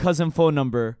second cousin phone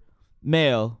number,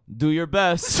 male. Do your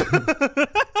best.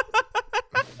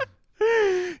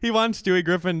 He wants Stewie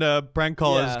Griffin to prank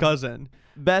call his cousin.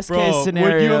 Best Bro, case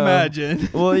scenario. Would you imagine?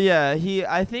 Well, yeah.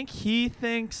 I think he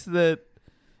thinks that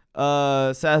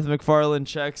Seth MacFarlane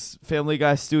checks Family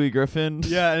Guy Stewie Griffin.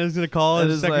 Yeah, and he's gonna call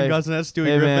his second like, cousin as Stewie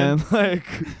hey, Griffin. Man, like,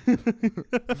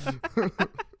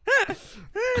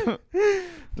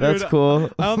 that's cool.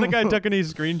 I don't think I took any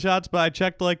screenshots, but I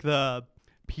checked like the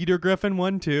Peter Griffin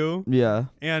one too. Yeah,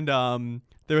 and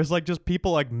there was like just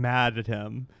people like mad at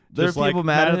him. There are people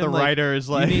mad at the him, like, writers.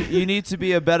 Like you need to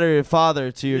be a better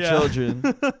father to your children.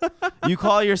 You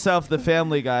call yourself the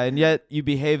Family Guy, and yet you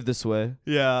behave this way.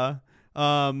 Yeah.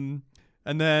 And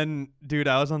then, dude,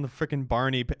 I was on the freaking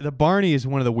Barney. The Barney is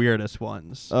one of the weirdest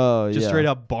ones. Oh, yeah. Just straight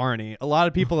up Barney. A lot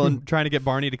of people are trying to get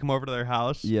Barney to come over to their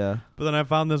house. Yeah. But then I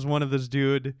found this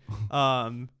dude.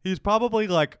 He's probably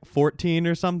like 14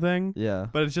 or something. Yeah.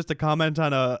 But it's just a comment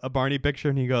on a Barney picture,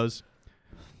 and he goes,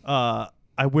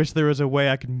 I wish there was a way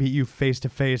I could meet you face to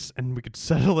face and we could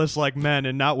settle this like men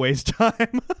and not waste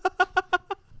time.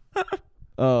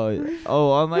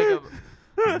 On like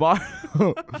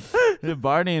a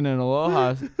Barney in an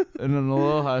Aloha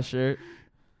shirt,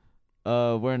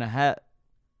 wearing a hat.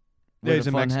 Yeah, he's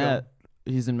in Mexico. Hat.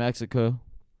 He's in Mexico.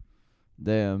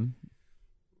 Damn,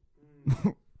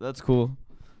 that's cool.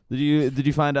 Did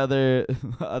you find other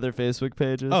Facebook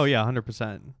pages? Oh yeah,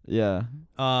 100%. Yeah.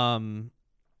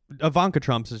 Ivanka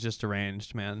Trump's is just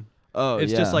arranged, man. Oh,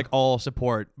 it's yeah. just like all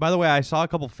support. By the way, I saw a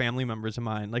couple family members of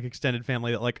mine, like extended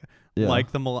family, that like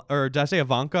the or did I say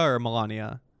Ivanka or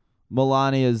Melania?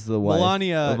 Melania is the wife.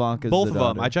 Melania, Ivanka's both the of them.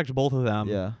 daughter. I checked both of them.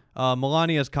 Yeah.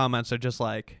 Melania's comments are just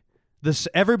like this.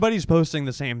 Everybody's posting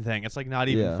the same thing. It's like not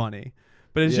even funny,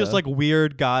 but it's just like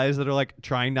weird guys that are like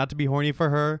trying not to be horny for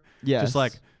her. Yeah. Just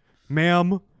like,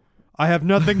 ma'am, I have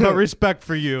nothing but respect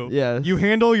for you. Yes. You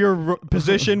handle your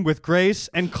position with grace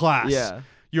and class. Yeah.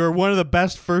 You're one of the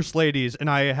best first ladies, and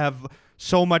I have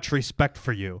so much respect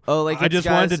for you. Oh, like I just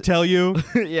wanted to tell you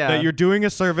that you're doing a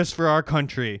service for our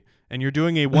country, and you're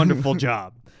doing a wonderful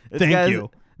job. Thank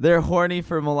you. They're horny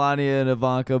for Melania and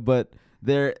Ivanka, but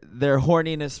their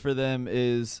horniness for them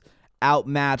is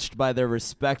outmatched by their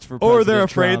respect for President Or they're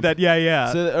afraid Trump.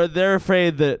 that, So, or they're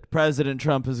afraid that President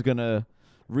Trump is gonna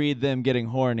read them getting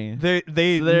horny.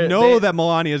 They know that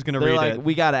Melania is going to read like, it.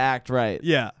 we got to act right.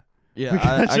 Yeah. Yeah. We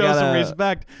gotta show some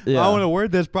respect. Yeah. I want to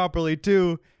word this properly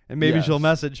too, and maybe Yes. she'll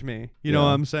message me. You know what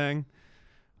I'm saying?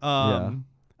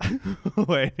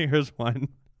 Wait, here's one.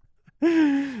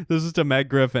 This is to Meg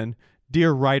Griffin.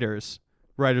 Dear writers.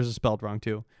 Writers is spelled wrong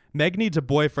too. Meg needs a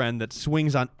boyfriend that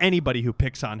swings on anybody who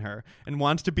picks on her and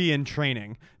wants to be in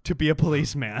training to be a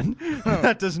policeman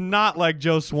that does not like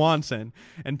Joe Swanson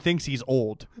and thinks he's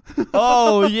old.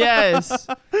 Oh, yes.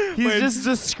 He's just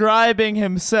describing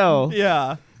himself.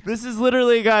 Yeah. This is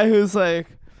literally a guy who's like...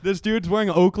 This dude's wearing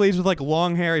Oakleys with like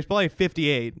long hair. He's probably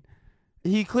 58.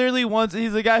 He clearly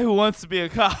he's a guy who wants to be a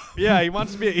cop. Yeah, he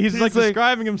wants to be... He's like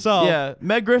describing himself. Yeah,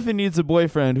 Meg Griffin needs a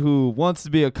boyfriend who wants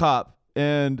to be a cop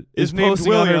and is name's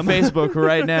posting on her William. Facebook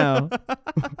right now.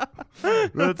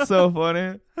 That's so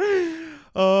funny.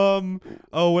 Oh,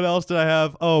 what else did I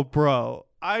have? Oh, bro.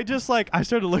 I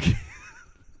started looking...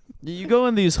 You go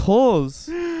in these holes.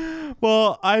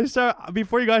 Well,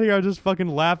 before you got here, I was just fucking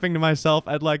laughing to myself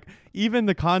at like even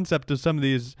the concept of some of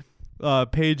these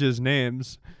pages'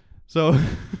 names. So,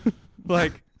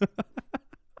 like,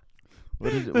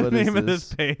 what the name of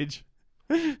this page.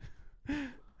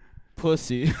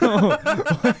 pussy. This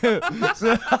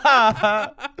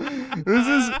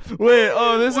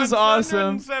is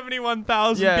awesome.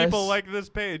 171,000 people like this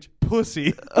page.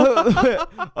 Pussy.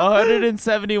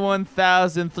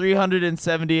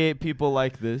 171,378 people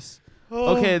like this.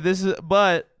 Okay, this is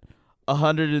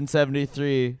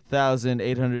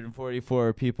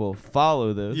 173,844 people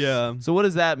follow this. Yeah. So what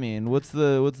does that mean? What's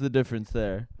the difference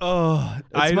there? Oh,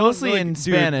 it's mostly in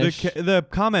Spanish. The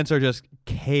comments are just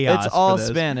chaos. It's all for this.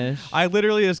 Spanish. I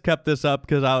literally just kept this up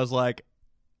because I was like,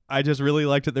 I just really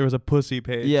liked that there was a pussy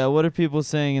page. Yeah. What are people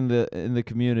saying in the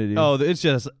community? Oh, it's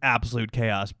just absolute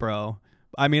chaos, bro.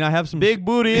 I mean, I have some big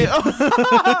booty. Wait,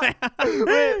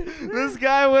 this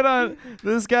guy went on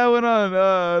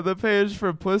the page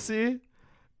for pussy,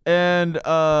 and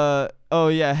oh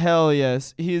yeah, hell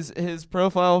yes. His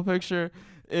profile picture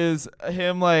is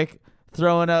him like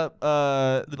throwing up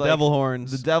the devil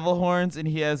horns. The devil horns, and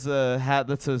he has a hat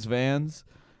that says Vans,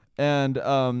 and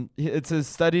it says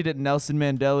studied at Nelson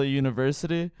Mandela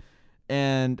University,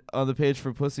 and on the page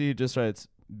for pussy he just writes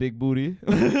big booty.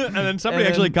 And then somebody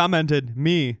actually commented,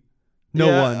 me.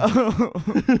 No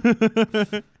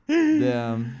one.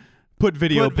 Damn. Put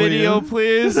video,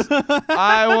 please.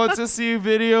 I want to see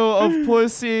video of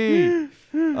pussy.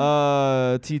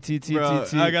 Bro,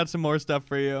 I got some more stuff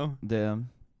for you. Damn.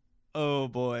 Oh,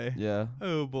 boy. Yeah.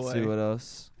 Oh, boy. Let's see what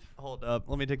else. Hold up.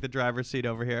 Let me take the driver's seat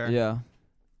over here. Yeah.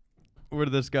 Where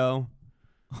did this go?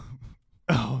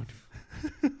 Oh,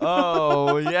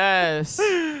 oh yes,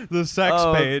 the sex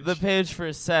page. The page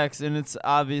for sex, and it's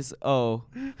obvious. Oh,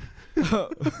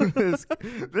 this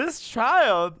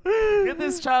child, get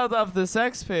this child off the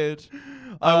sex page.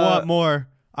 I want more.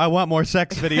 I want more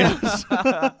sex videos.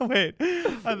 Wait,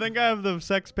 I think I have the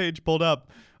sex page pulled up.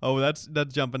 Oh, that's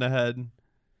jumping ahead.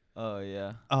 Oh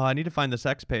yeah. Oh, I need to find the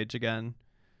sex page again,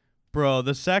 bro.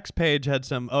 The sex page had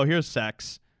some. Oh, here's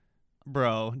sex,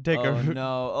 bro. Take a.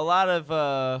 No, a lot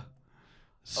of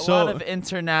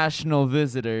international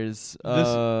visitors.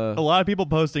 A lot of people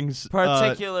posting.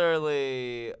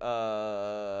 Particularly,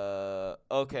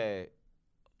 okay.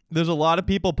 There's a lot of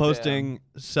people posting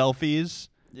selfies.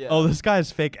 Yeah. Oh, this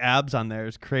guy's fake abs on there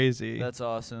is crazy. That's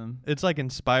awesome. It's like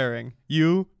inspiring.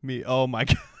 You, me. Oh my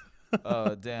god.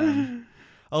 Oh damn.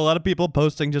 A lot of people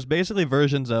posting just basically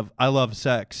versions of "I love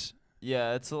sex."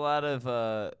 Yeah, it's a lot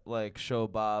of like show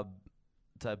Bob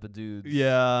type of dudes.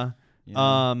 Yeah. You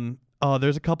know? Oh,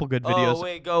 there's a couple good videos. Oh,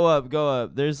 wait, go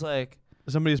up. There's like...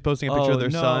 Somebody's posting a picture of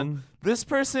their son. This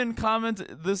person goes on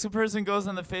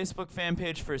the Facebook fan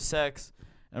page for sex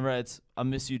and writes, I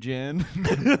miss you, Jan.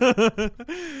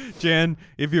 Jan,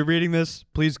 if you're reading this,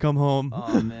 please come home.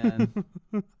 Oh, man.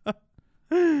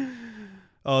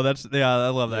 Oh, I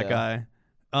love that guy.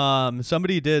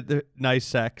 Somebody did nice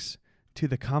sex. Dude,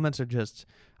 the comments are just...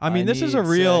 I mean, this is a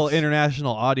real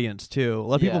international audience, too. A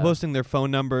lot of people posting their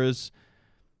phone numbers.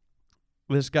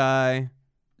 This guy.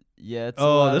 Yeah.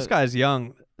 This guy's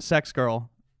young. Sex girl.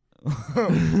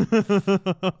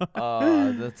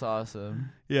 Oh, that's awesome.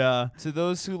 Yeah. To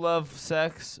those who love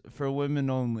sex, for women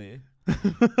only. All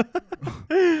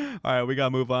right, we got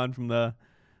to move on from the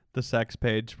sex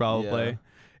page, probably. Yeah.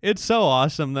 It's so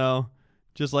awesome, though.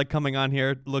 Just like coming on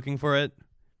here looking for it.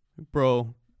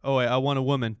 Bro, oh, wait, I want a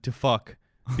woman to fuck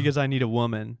because I need a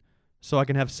woman so I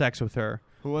can have sex with her.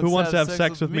 Who wants to have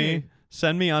sex with me?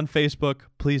 Send me on Facebook,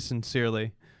 please,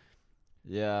 sincerely.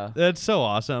 Yeah. That's so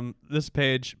awesome. This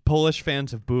page, Polish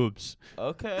fans of boobs.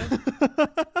 Okay.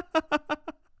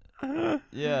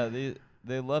 Yeah,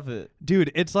 they love it. Dude,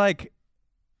 it's like,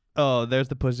 oh, there's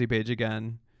the pussy page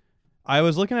again. I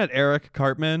was looking at Eric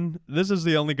Cartman. This is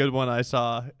the only good one I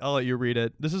saw. I'll let you read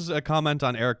it. This is a comment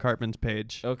on Eric Cartman's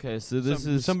page. Okay, so this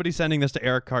is... Somebody sending this to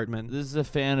Eric Cartman. This is a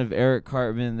fan of Eric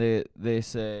Cartman. They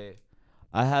say...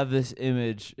 I have this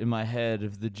image in my head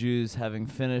of the Jews having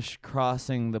finished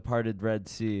crossing the parted Red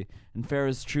Sea, and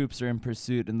Pharaoh's troops are in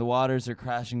pursuit, and the waters are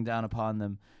crashing down upon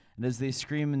them. And as they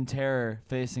scream in terror,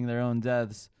 facing their own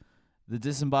deaths, the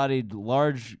disembodied,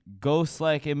 large,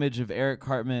 ghost-like image of Eric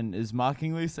Cartman is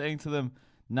mockingly saying to them,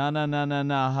 "Na na na na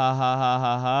na, ha ha ha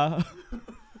ha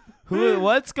ha."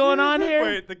 What's going on here?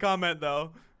 Wait, the comment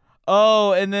though.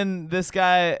 Oh, and then this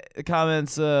guy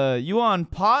comments, you on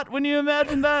pot when you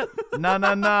imagine that? Na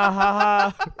na na,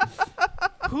 ha ha.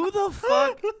 Who the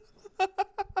fuck?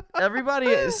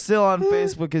 Everybody still on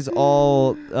Facebook is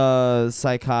all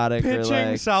psychotic. Pitching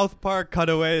or like, South Park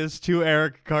cutaways to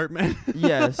Eric Cartman.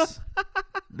 Yes.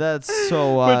 That's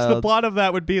so wild. Which the plot of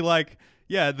that would be like,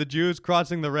 yeah, the Jews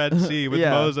crossing the Red Sea with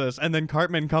Moses, and then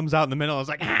Cartman comes out in the middle and is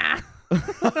like, ah,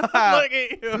 look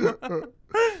at you.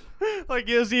 Like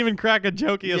he doesn't even crack a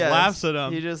joke. He just Yes, laughs at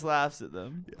them. He just laughs at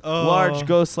them. Oh. Large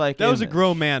ghost-like. That was a image.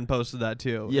 grown man posted that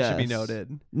too. It should be Yes.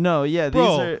 noted. No, yeah, these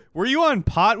Bro, are. were you on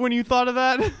pot when you thought of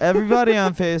that? Everybody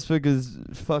on Facebook is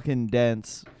fucking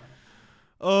dense.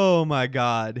 Oh my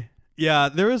god. Yeah,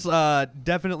 there was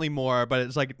definitely more, but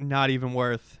it's like not even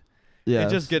worth. Yeah,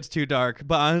 It just gets too dark.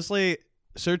 But honestly,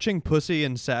 searching pussy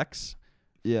and sex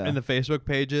in the Facebook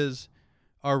pages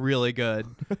are really good.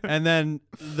 And then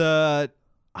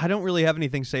I don't really have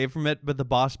anything saved from it, but the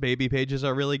Boss Baby pages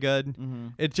are really good. Mm-hmm.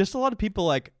 It's just a lot of people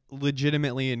like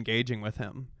legitimately engaging with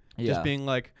him. Yeah. Just being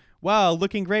like, wow,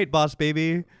 looking great, Boss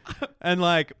Baby. And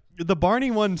like the Barney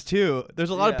ones too.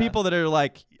 There's a lot of people that are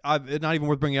like, it's not even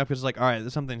worth bringing up because it's like, all right,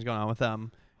 something's going on with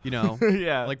them. You know,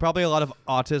 Yeah. like probably a lot of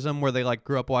autism where they like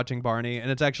grew up watching Barney, and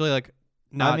it's actually like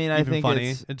not I even think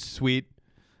funny. It's sweet.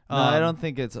 No, I don't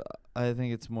think it's. I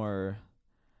think it's more.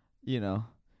 You know,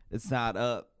 it's not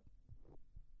up.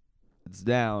 It's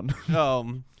down.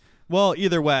 Well,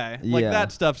 either way, like Yeah.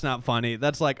 that stuff's not funny.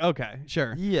 That's like okay,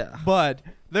 sure. Yeah, But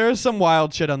there is some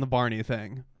wild shit on the Barney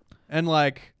thing, and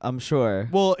like, I'm sure.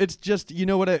 well, it's just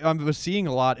what I was seeing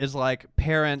a lot is like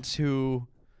parents who,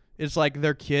 it's like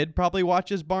their kid probably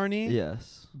watches Barney.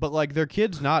 Yes. But like their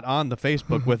kid's not on the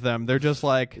Facebook with them. They're just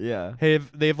like, Yeah. hey,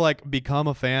 they've like become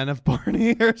a fan of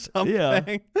Barney or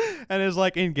something, and is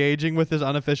like engaging with his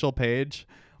unofficial page.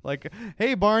 Like,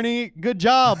 hey Barney, good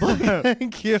job. Like,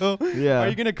 thank you. Yeah. Are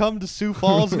you gonna come to Sioux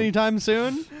Falls anytime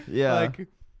soon? Yeah.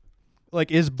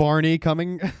 Like is Barney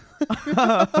coming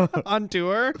on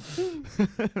tour? I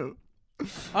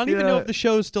don't even know if the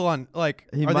show's still on. Like,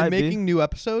 He are they might be. making new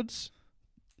episodes?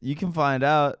 You can find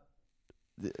out.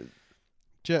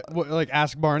 Like,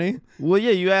 ask Barney. Well,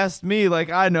 yeah, you asked me, like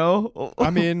I know. I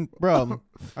mean, bro,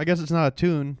 I guess it's not a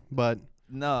tune, but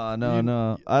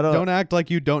no. I don't act like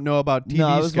you don't know about TV no,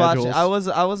 I was schedules.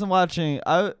 watching. I wasn't watching.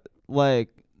 I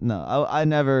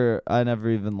never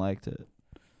even liked it.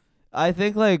 I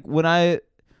think like what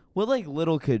like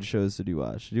little kid shows did you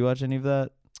watch? Did you watch any of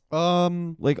that?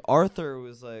 Like Arthur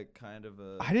was like kind of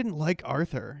a. I didn't like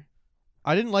Arthur.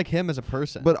 I didn't like him as a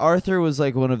person. But Arthur was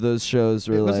like one of those shows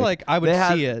where it was like I would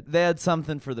see it. They had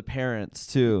something for the parents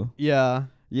too. Yeah.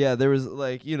 Yeah, there was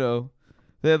like, you know,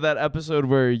 they had that episode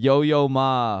where Yo-Yo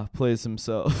Ma plays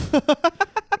himself.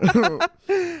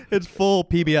 It's full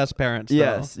PBS parents.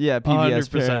 Yes, though. yeah, PBS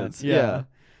 100%, parents. yeah.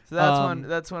 So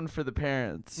that's one for the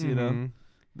parents, you know. Mhm.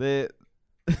 They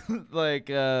like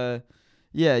yeah,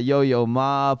 Yo-Yo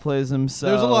Ma plays himself.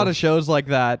 There's a lot of shows like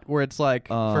that where it's like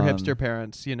for Um, hipster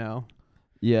parents, you know.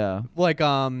 Yeah. Like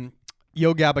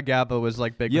Yo Gabba Gabba was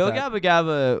like big. Yo with that. Gabba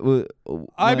Gabba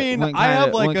I mean, I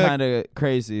have like went a kind of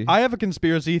crazy. I have a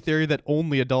conspiracy theory that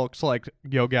only adults like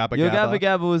Yo Gabba Yo Gabba. Gabba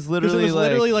Gabba was 'Cause literally it was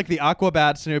literally like the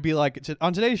Aquabats, and it would be like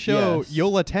on today's show Yes.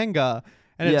 Yola Tenga,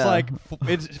 and it's Yeah. like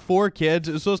it's for kids.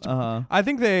 It's supposed to. I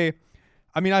think they.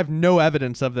 I mean, I have no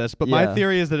evidence of this, but my Yeah.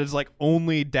 theory is that it's like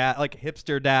only like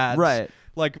hipster dads, Right.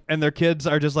 Like, and their kids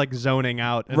are just like zoning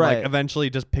out and Right. like eventually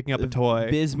just picking up a toy.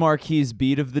 Biz Marquis'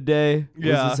 beat of the day was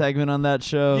Yeah. the segment on that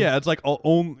show. Yeah, it's like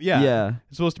Yeah.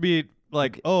 It's supposed to be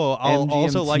like, oh, I'll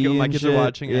also like it when my and kids shit. are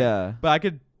watching it. Yeah. But I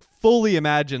could fully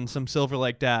imagine some Silver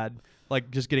Lake dad like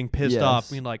just getting pissed Yes.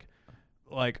 off. I mean, like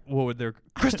what would their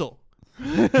Crystal?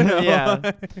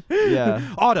 Yeah. Yeah.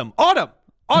 Autumn,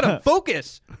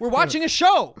 focus. We're watching a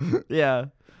show. Yeah.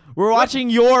 We're watching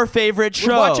your favorite show.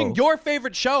 We're watching your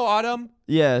favorite show, Autumn.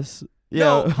 Yes. Yeah.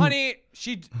 No, honey,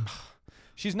 she's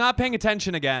not paying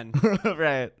attention again.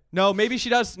 Right. No, maybe she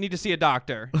does need to see a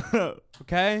doctor.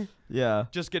 Okay? Yeah.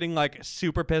 Just getting like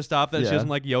super pissed off that she Yeah. doesn't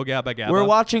like Yo Gabba Gabba. We're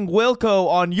watching Wilco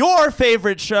on your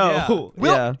favorite show.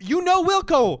 Yeah. You know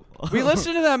Wilco. We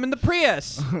listen to them in the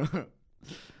Prius.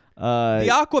 The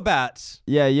Aquabats.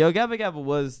 Yeah, Yo Gabba Gabba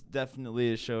was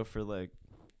definitely a show for like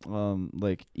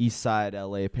East Side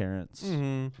LA parents.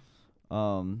 Mm-hmm.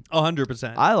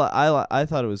 100%. I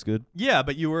thought it was good. Yeah,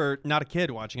 but you were not a kid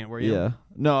watching it, were you? Yeah.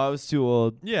 No, I was too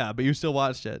old. Yeah, but you still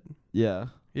watched it. Yeah.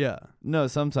 Yeah. No,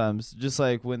 sometimes just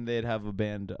like when they'd have a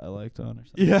band I liked on or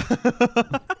something. Yeah.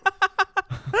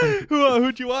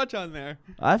 Who'd you watch on there?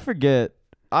 I forget.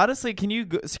 Honestly, can you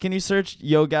search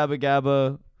Yo Gabba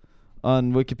Gabba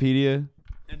on Wikipedia?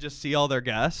 And just see all their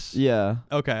guests? Yeah.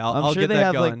 Okay, I'm I'll sure get they that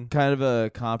have going. like kind of a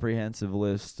comprehensive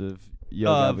list of Yo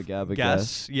Gabba Gabba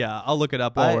guests. Yeah, I'll look it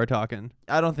up while we're talking.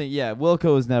 I don't think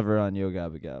Wilco was never on Yo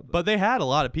Gabba Gabba. But they had a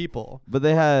lot of people. But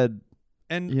they had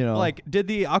And you know, like, did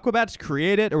the Aquabats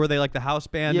create it, or were they like the house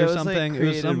band yeah, or it was, something? Like, it was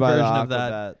created some by version the of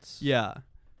that. Aquabats. Yeah.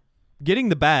 Getting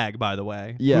the bag, by the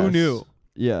way. Yes. Who knew?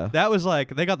 Yeah. That was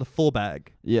like they got the full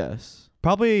bag. Yes.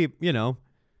 Probably,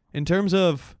 in terms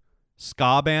of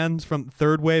ska bands from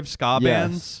third wave ska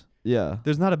bands, Yeah.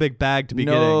 There's not a big bag to be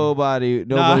Nobody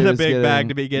Not a was big getting, bag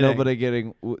to be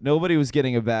getting. Nobody was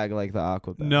getting a bag like the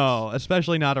Aqua bags. No,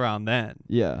 especially not around then.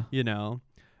 Yeah. You know.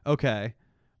 Okay.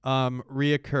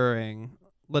 Reoccurring.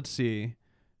 Let's see.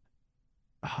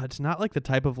 It's not like the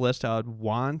type of list I would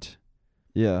want.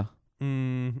 Yeah.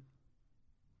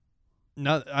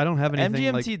 No, I don't have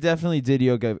anything. MGMT definitely did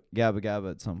Yo Gabba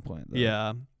Gabba at some point, though.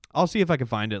 Yeah. I'll see if I can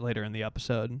find it later in the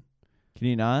episode. Can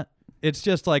you not? It's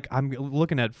just like I'm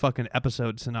looking at fucking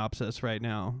episode synopsis right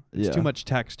now. It's too much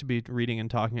text to be reading and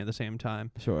talking at the same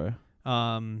time. Sure.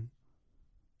 And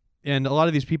a lot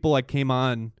of these people like came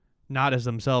on not as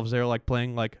themselves. They were like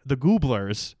playing like the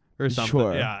Gooblers or something.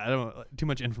 Sure. Yeah, I don't. Too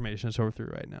much information to sort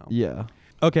through right now. Yeah.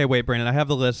 Okay, wait, Brandon. I have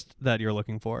the list that you're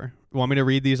looking for. You want me to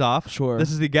read these off? Sure.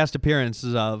 This is the guest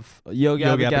appearances of Yo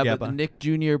Gabba Gabba Gabba, Gabba. the Nick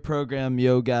Jr. program,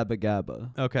 Yo Gabba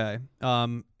Gabba. Okay.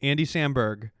 Andy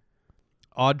Samberg,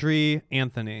 Audrey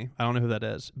Anthony. I don't know who that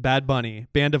is. Bad Bunny,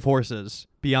 Band of Horses,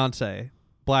 Beyonce,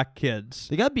 Black Kids.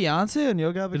 They got Beyonce and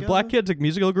Yo Gabba Is Gabba? Black Kids a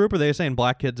musical group, or are they saying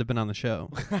Black Kids have been on the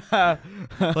show?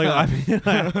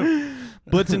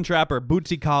 Blitzen Trapper,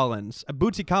 Bootsy Collins.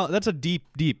 Bootsy Collins, that's a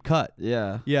deep cut.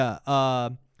 Yeah. Yeah.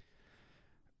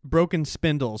 Broken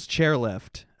Spindles,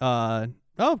 Chairlift.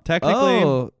 Technically.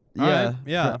 Oh, yeah.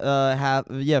 right,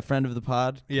 yeah. Friend of the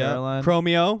pod, Yeah. Caroline.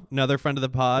 Chromeo, another friend of the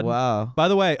pod. Wow. By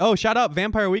the way, shout out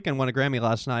Vampire Weekend won a Grammy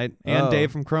last night, and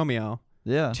Dave from Chromeo.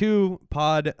 Yeah. 2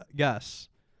 pod guests.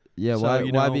 Yeah, So,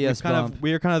 YBS bump.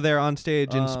 we are kind of there on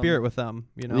stage in spirit with them,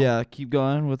 you know. Yeah, keep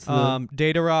going. What's the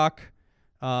Data Rock,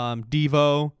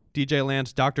 Devo, DJ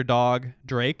Lance, Dr. Dog,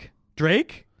 Drake.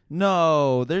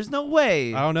 No, there's no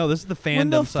way. I don't know. This is the fandom When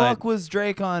the site. fuck was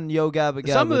Drake on Yo Gabba Gabba?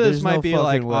 Some of this There's might no be fucking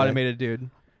like way. automated, dude.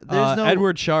 There's no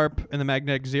Edward Sharp and the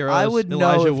Magnetic Zeros. I would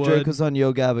Elijah know if Wood. Drake was on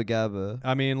Yo Gabba Gabba.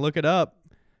 I mean, look it up.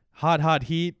 Hot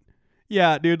Heat.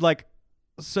 Yeah, dude. Like,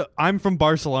 so I'm from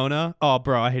Barcelona. Oh,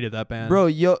 bro, I hated that band.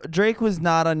 Bro, Drake was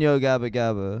not on Yo Gabba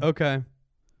Gabba. Okay.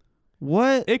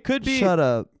 What? It could be. Shut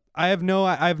up. I have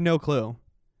no clue.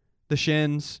 The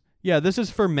Shins. Yeah, this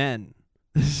is for men.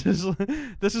 This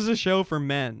is a show for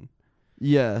men.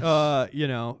 Yes.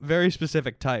 Very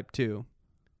specific type too.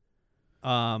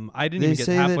 I didn't They even get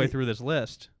say halfway that through this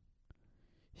list.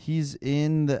 He's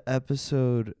in the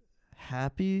episode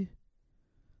Happy?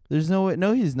 There's no way.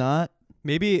 No, he's not.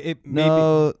 Maybe.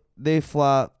 No, they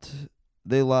flopped.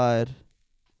 They lied.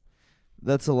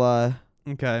 That's a lie.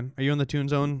 Okay. Are you in the Toon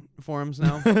Zone forums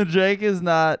now? Drake is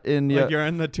not in Like you're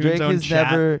in the Toon Drake Zone has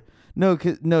chat? never.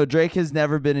 No, Drake has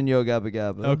never been in Yo Gabba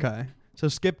Gabba. Okay. So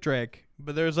skip Drake,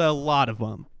 but there's a lot of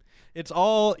them. It's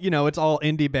all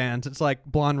indie bands. It's like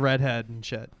Blonde Redhead and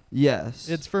shit. Yes.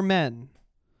 It's for men.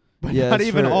 But Yeah, not it's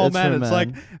even for- all it's men. for It's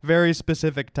like men. very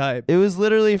specific type. It was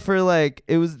literally for like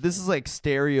this is like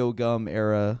stereo gum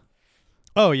era.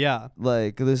 Oh yeah.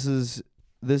 Like this is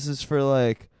for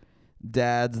like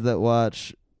dads that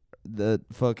watch the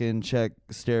fucking check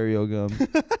stereo gum.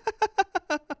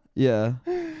 Yeah.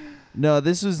 No,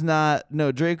 this was not.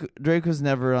 No, Drake was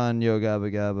never on Yo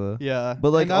Gabba Gabba. Yeah. But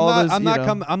like And all I'm those, not, you I'm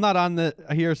know, not I'm not on the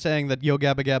here saying that Yo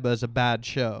Gabba Gabba is a bad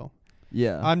show.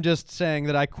 yeah. I'm just saying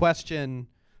that I question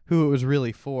who it was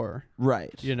really for.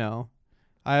 Right. You know,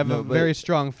 I have No, a but- very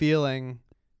strong feeling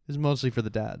is mostly for the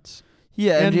dads.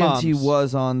 Yeah, and MGMT moms.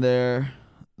 was on there.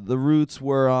 The Roots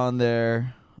were on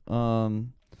there.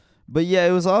 But yeah,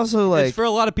 it was also like it's for a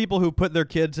lot of people who put their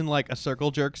kids in like a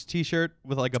Circle Jerks T-shirt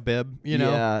with like a bib. You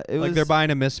know, yeah, it like was they're buying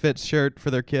a Misfits shirt for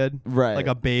their kid, right. like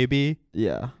a baby.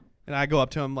 Yeah. And I go up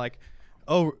to him like,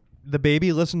 "Oh, the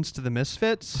baby listens to the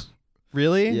Misfits?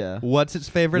 Really? Yeah. What's its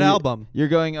favorite You- album? You're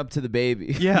going up to the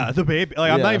baby. Yeah, the baby.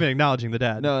 Like I'm not Yeah. even acknowledging the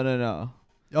dad. No.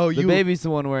 Oh, The baby's the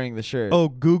one wearing the shirt. Oh,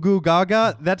 Goo Goo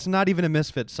Gaga. That's not even a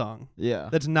Misfits song. Yeah.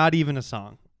 That's not even a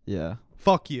song. Yeah.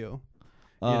 Fuck you.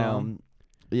 know.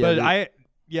 Yeah, But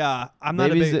the- I'm not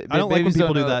a babies big. that- I don't like when babies people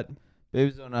don't do know- that.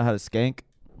 babies don't know how to skank.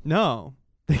 No,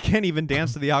 they can't even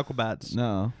dance to the Aquabats.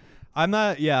 No. I'm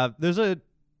not. Yeah, there's a.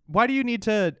 Why do you need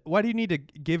to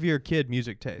give your kid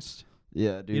music taste?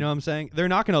 Yeah, dude. You know what I'm saying? They're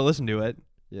not going to listen to it,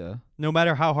 Yeah. no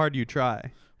matter how hard you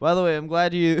try. By the way, I'm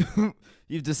glad you've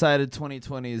decided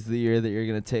 2020 is the year that you're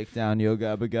gonna take down Yo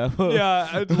Gabba Gabba.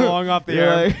 Yeah, it's long off the You're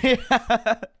air.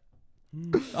 like-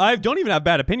 I don't even have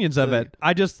bad opinions of Like- it.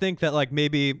 I just think that like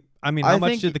maybe. I mean, how I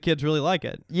much think- did the kids really like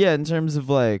it? Yeah, in terms of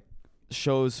like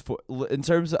shows in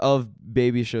terms of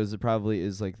baby shows, it probably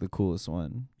is like the coolest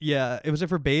one. Yeah, it was it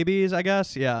for babies, I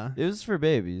guess. Yeah. It was for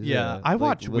babies. Yeah, I like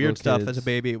watched little weird stuff as a kids.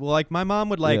 baby. Well, like my mom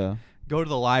would like Yeah. go to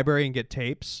the library and get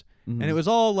tapes, Mhm. and it was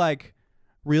all like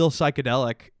real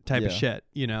psychedelic type of Yeah. shit.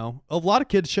 You know, a lot of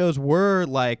kids shows were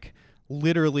like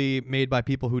literally made by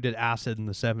people who did acid in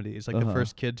the 70s, like the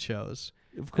first kids shows.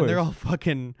 Of course. And they're all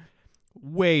fucking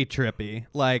way trippy.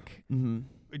 Like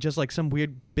just like some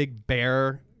weird big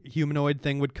bear humanoid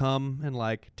thing would come and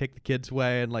like take the kids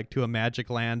away and like to a magic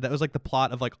land. That was like the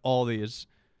plot of like all these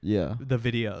the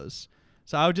videos.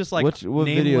 So I would just like what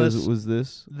nameless, videos was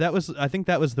this? That was, I think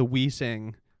that was the We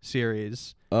Sing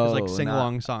series. It was like sing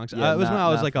along songs. Yeah, it was when I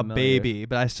was like familiar. a baby,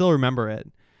 but I still remember it.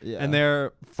 Yeah. And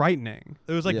they're frightening.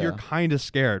 It was like you're kind of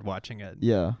scared watching it.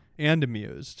 Yeah. And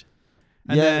amused.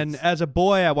 And then as a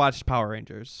boy, I watched Power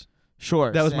Rangers.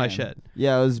 Sure. That was my shit.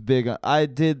 Yeah, it was big.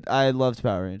 I loved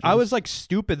Power Rangers. I was like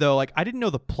stupid though. Like I didn't know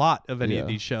the plot of any of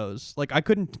these shows. Like I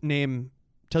couldn't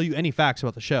tell you any facts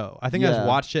about the show. I think I just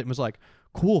watched it and was like,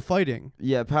 cool fighting.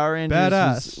 Yeah, Power Rangers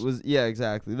badass. was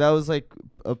exactly. That was like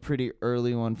a pretty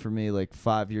early one for me, like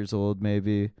 5 years old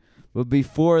maybe. But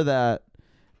before that,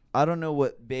 I don't know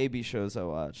what baby shows I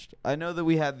watched. I know that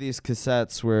we had these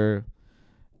cassettes where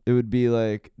it would be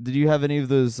like, did you have any of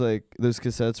those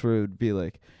cassettes where it would be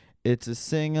like, it's a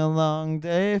sing-along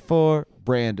day for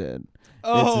Brandon.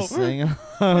 Oh. It's a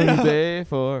sing-along day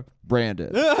for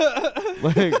Brandon.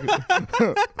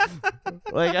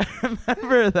 like I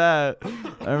remember that.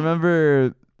 I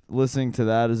remember listening to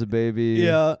that as a baby.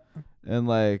 Yeah. And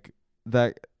like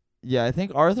that. Yeah, I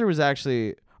think Arthur's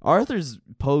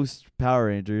post Power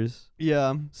Rangers.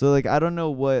 Yeah. So like I don't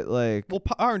know what like. Well,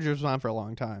 Power Rangers was on for a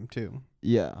long time too.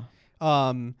 Yeah.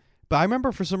 But I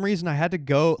remember for some reason I had to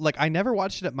go. Like I never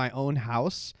watched it at my own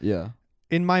house. Yeah.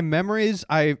 In my memories,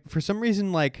 I for some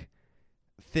reason like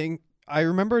I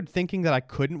remembered thinking that I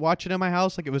couldn't watch it in my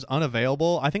house, like it was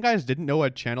unavailable. I think I just didn't know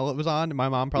what channel it was on, and my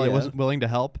mom probably wasn't willing to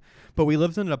help. But we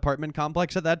lived in an apartment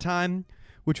complex at that time,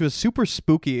 which was super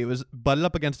spooky. It was butted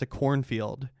up against a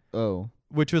cornfield. Oh.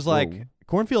 Which was like,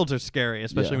 cornfields are scary,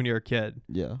 especially when you're a kid.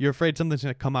 Yeah. You're afraid something's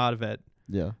going to come out of it.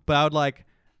 Yeah. But I would like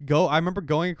go, I remember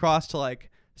going across to like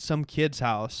some kid's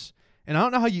house, and I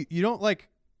don't know how you don't like,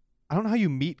 I don't know how you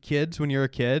meet kids when you're a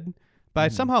kid. But I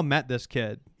somehow met this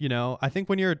kid, you know. I think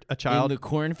when you're a child, in the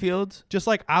cornfield, just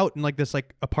like out in like this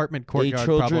like apartment courtyard,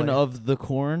 children probably. of the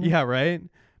corn. Yeah, right.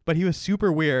 But he was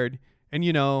super weird, and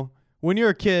you know, when you're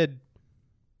a kid,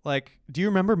 like, do you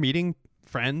remember meeting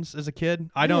friends as a kid?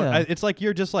 I don't. Yeah. It's like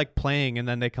you're just like playing, and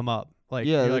then they come up. Like,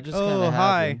 yeah, you're like, just oh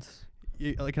hi,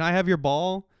 like, can I have your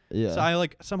ball? Yeah. So I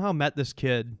like somehow met this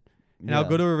kid, and Yeah. I'll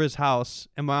go to his house,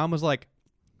 and my mom was like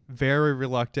very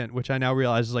reluctant, which I now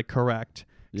realize is like correct.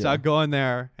 So I'd go in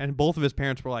there, and both of his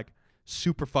parents were like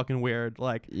super fucking weird,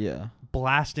 like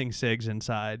blasting cigs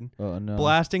inside. Oh no.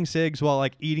 Blasting cigs while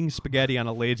like eating spaghetti on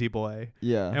a lazy boy.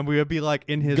 Yeah. And we would be like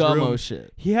in his Gummo room.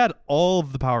 shit. He had all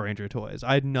of the Power Ranger toys.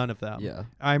 I had none of them. Yeah.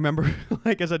 I remember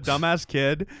like as a dumbass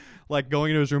kid, like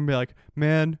going into his room and be like,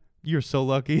 man, you're so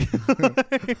lucky.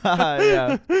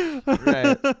 Yeah.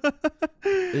 Right.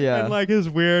 Yeah. And like his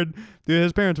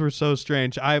parents were so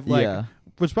strange. I've like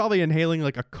was probably inhaling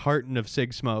like a carton of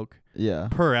cig smoke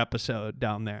per episode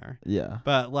down there. Yeah.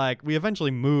 But like we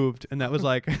eventually moved, and that was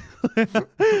like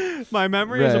my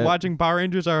memories of watching Power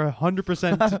Rangers are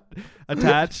 100%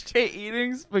 attached.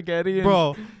 Eating spaghetti,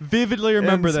 bro. Vividly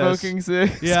remember and this. Smoking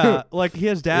cigs. Yeah, like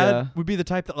his dad would be the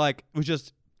type that like was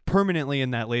just permanently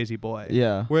in that lazy boy.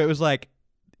 Yeah. Where it was like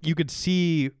you could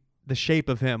see the shape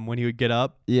of him when he would get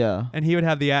up. Yeah. And he would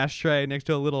have the ashtray next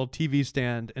to a little TV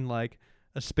stand and like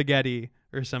a spaghetti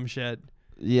or some shit.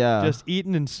 Yeah. Just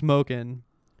eating and smoking.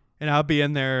 And I'll be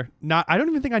in there. I don't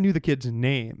even think I knew the kid's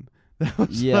name. That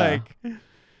was like,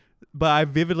 but I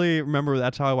vividly remember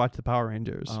that's how I watched the Power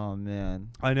Rangers. Oh man.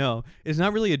 I know. It's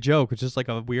not really a joke. It's just like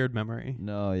a weird memory.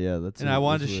 No, yeah, and I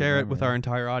wanted to share it with our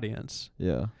entire audience.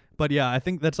 Yeah. But yeah, I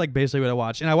think that's like basically what I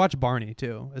watched. And I watched Barney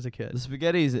too as a kid.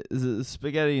 The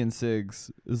spaghetti and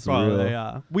cigs is Probably, real.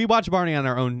 yeah. We watched Barney on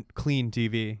our own clean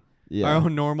TV. Yeah. Our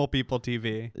own normal people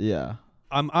TV. Yeah.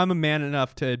 I'm a man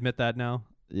enough to admit that now.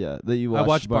 Yeah, that you I watched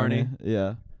watched Barney.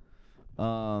 Yeah.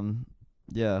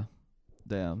 Yeah.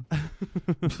 Damn.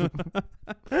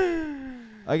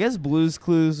 I guess Blue's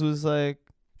Clues was like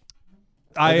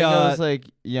I think I was like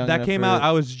young. That came out.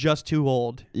 I was just too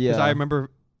old. Yeah. Because I remember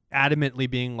adamantly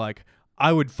being like,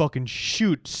 I would fucking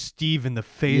shoot Steve in the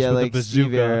face with like a bazooka.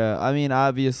 Steve era. I mean,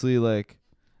 obviously, like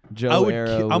Joe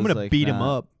era. I'm gonna like beat him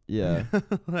not. up. Yeah.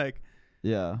 Like.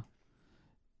 Yeah.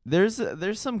 There's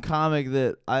some comic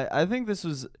that I think this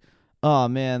was. Oh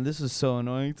man, this was so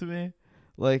annoying to me.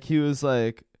 Like he was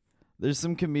like, there's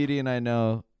some comedian I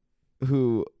know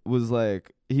who was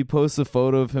like, he posts a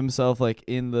photo of himself like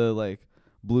in the like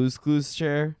Blue's Clues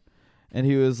chair, and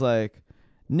he was like,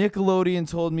 Nickelodeon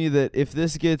told me that if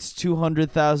this gets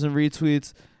 200,000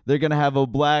 retweets, they're gonna have a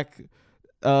black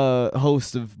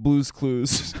host of Blue's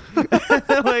Clues.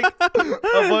 And, like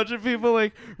a bunch of people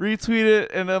like retweet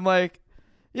it, and I'm like,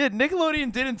 yeah,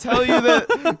 Nickelodeon didn't tell you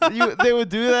that they would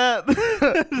do that.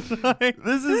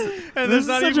 This is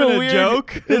not such even a a weird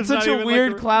joke. It's such a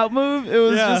weird clout move. It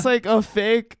was just like a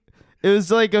fake. It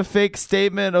was like a fake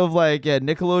statement of like, yeah,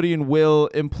 Nickelodeon will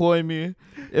employ me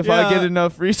if I get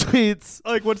enough retweets.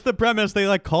 Like, what's the premise? They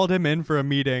like called him in for a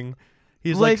meeting.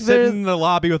 He's like sitting in the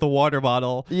lobby with a water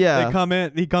bottle. Yeah. They come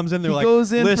in. He comes in. They're like,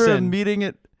 goes in listen, for a meeting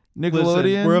at Nickelodeon.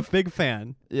 listen, we're a big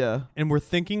fan. Yeah. And we're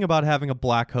thinking about having a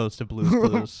black host of Blue's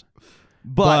Clues.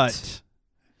 But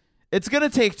it's going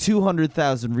to take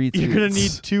 200,000 retweets. You're going to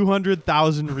need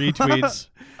 200,000 retweets.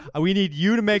 We need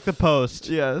you to make the post.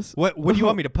 Yes. What do you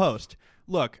want me to post?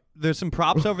 Look, there's some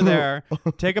props over there.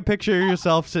 Take a picture of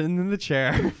yourself sitting in the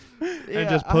chair and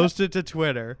just post it to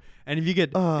Twitter. And if you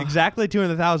get exactly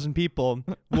 200,000 people,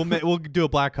 we'll do a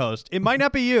black host. It might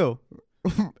not be you.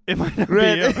 It might not be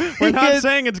you. We're not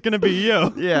saying it's going to be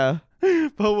you. Yeah.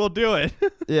 But we'll do it.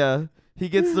 Yeah. He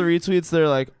gets the retweets. They're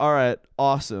like, all right,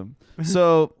 awesome.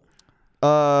 So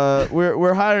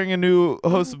we're hiring a new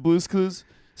host of Blue's Clues.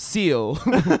 Seal.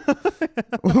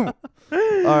 All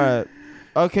right.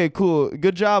 Okay, cool.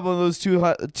 Good job on those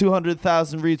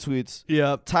 200,000 retweets.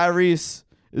 Yep. Tyrese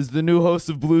is the new host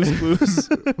of Blue's Clues.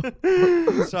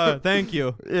 So, thank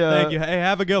you. Yeah. Thank you. Hey,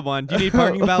 have a good one. Do you need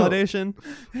parking validation?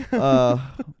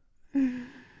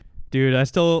 Dude,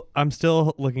 I'm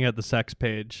still looking at the sex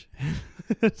page.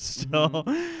 It's still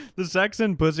the sex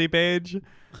and pussy page.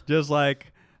 Just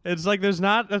like, it's like there's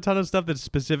not a ton of stuff that's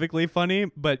specifically funny,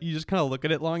 but you just kind of look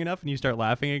at it long enough and you start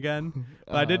laughing again.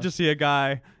 But I did just see a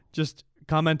guy just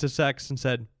comment to sex and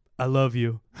said, "I love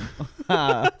you."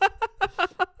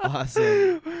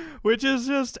 Awesome. Which is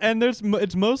just, and it's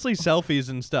mostly selfies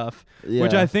and stuff. Yeah.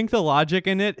 Which I think the logic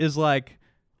in it is like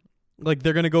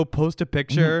they're gonna go post a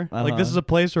picture. Like, this is a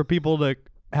place for people to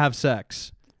have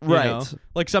sex. Right. Know?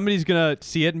 Like, somebody's gonna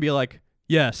see it and be like,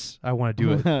 "Yes, I want to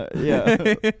do it." Yeah.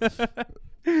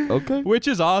 Okay. Which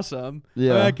is awesome.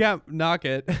 Yeah. I mean, I can't knock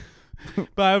it.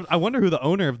 But I wonder who the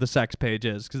owner of the sex page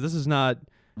is, because this is not,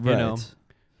 you know,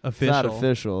 official. It's not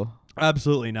official.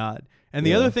 Absolutely not. And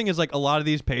the other thing is, like, a lot of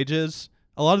these pages,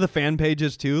 a lot of the fan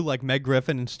pages too, like Meg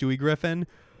Griffin and Stewie Griffin,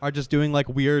 are just doing like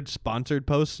weird sponsored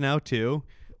posts now too.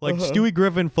 Like Stewie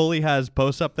Griffin fully has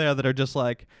posts up there that are just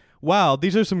like, "Wow,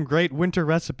 these are some great winter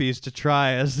recipes to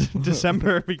try as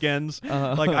December begins.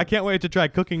 Like, I can't wait to try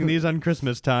cooking these on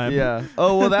Christmas time." Yeah.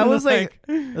 Oh, well, that was like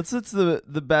that's what's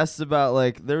the best about,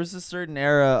 like, there was a certain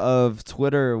era of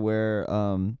Twitter where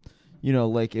you know,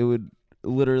 like, it would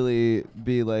literally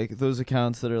be like those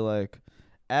accounts that are like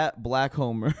at Black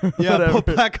Homer. Yeah,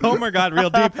 Black Homer got real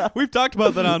deep. We've talked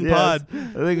about that on pod.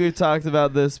 I think we've talked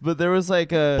about this, but there was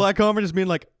like a Black Homer just being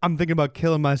like, "I'm thinking about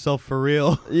killing myself for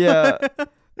real." Yeah.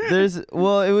 It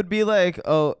would be like,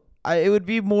 it would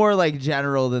be more like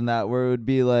general than that, where it would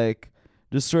be like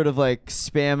just sort of like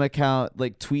spam account,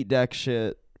 like TweetDeck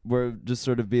shit, where it would just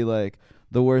sort of be like,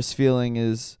 the worst feeling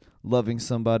is loving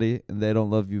somebody and they don't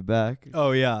love you back.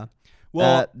 Oh yeah.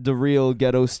 Well, at the real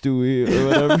ghetto Stewie or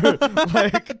whatever.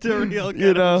 Like, the real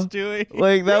ghetto Stewie.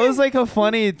 Like, that was like a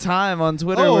funny time on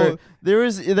Twitter where there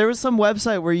was some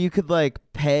website where you could like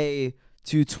pay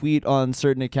to tweet on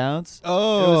certain accounts.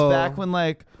 Oh. It was back when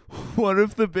like one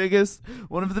of the biggest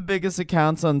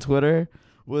accounts on Twitter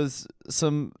was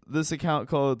this account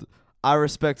called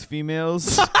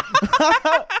iRespectFemales.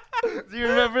 Do you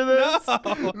remember this?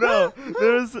 No.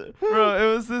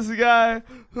 It was this guy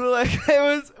who, like,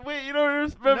 you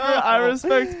don't remember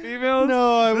iRespectFemales?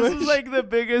 No, This was like the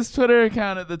biggest Twitter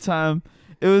account at the time.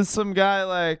 It was some guy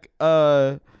like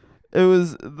it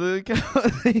was the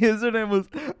username was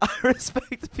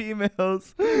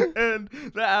iRespectFemales, and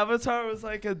the avatar was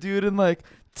like a dude in like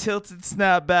tilted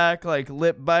snapback, like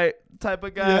lip bite type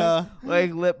of guy. Yeah.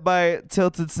 Like lip bite,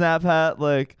 tilted snap hat,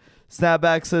 like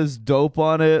snapback says dope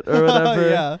on it or whatever.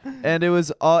 Yeah. And it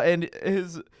was all, and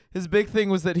his big thing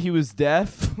was that he was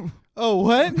deaf. Oh,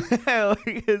 what?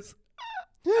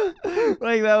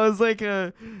 Like that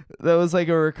was like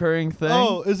a recurring thing.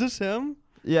 Oh, is this him?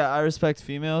 Yeah,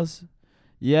 iRespectFemales.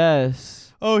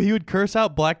 Yes. Oh, he would curse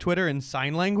out Black Twitter in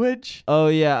sign language? Oh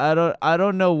yeah, I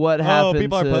don't know what happened. Oh,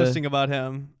 people are posting about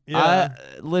him. Yeah.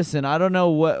 Listen, I don't know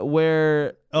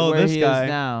where this he guy is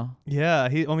now. Yeah,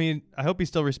 I hope he's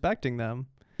still respecting them.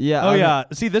 Yeah. Oh yeah.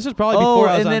 See, this is probably before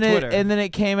I was on Twitter. And then it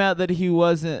came out that he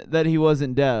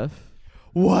wasn't deaf.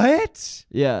 What?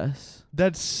 Yes.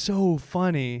 That's so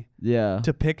funny. Yeah.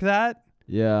 To pick that?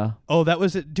 Yeah. Oh, that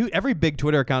was it. Dude, every big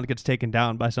Twitter account gets taken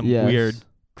down by some weird,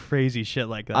 crazy shit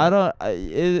like that.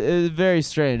 It's very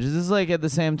strange. This is like at the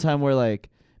same time where like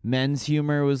Men's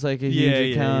Humor was like a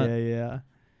huge account. Yeah.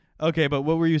 Okay, but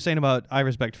what were you saying about I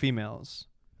Respect Females?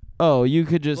 Oh, you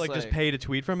could just just pay to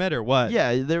tweet from it or what?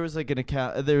 Yeah, there was like an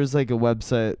account. There was like a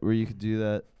website where you could do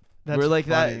that. That's where like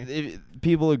funny.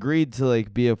 people agreed to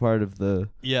like be a part of the.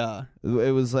 Yeah.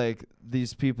 It was like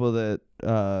these people that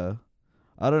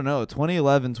I don't know.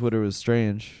 2011 Twitter was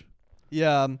strange.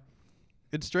 Yeah.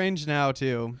 It's strange now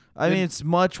too. I mean, it's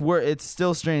much worse. It's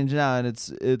still strange now, and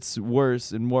it's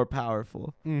worse and more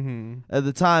powerful. Mm-hmm. At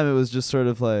the time, it was just sort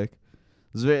of like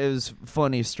it was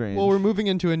funny, strange. Well, we're moving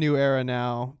into a new era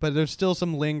now, but there's still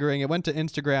some lingering. It went to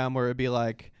Instagram where it'd be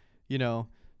like,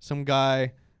 some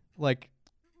guy like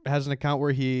has an account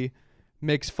where he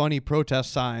makes funny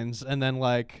protest signs and then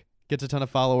like gets a ton of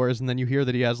followers, and then you hear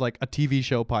that he has like a TV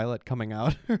show pilot coming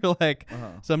out or like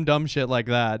some dumb shit like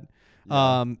that.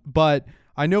 Yeah. But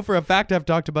I know for a fact, I've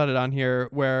talked about it on here,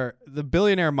 where the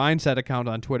Billionaire Mindset account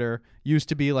on Twitter used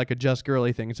to be like a Just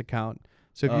Girly Things account.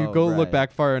 So if you go look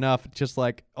back far enough, it's just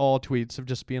like all tweets of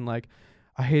just being like,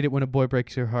 I hate it when a boy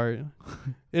breaks your heart.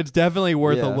 It's definitely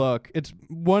worth a look. It's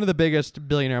one of the biggest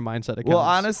Billionaire Mindset accounts. Well,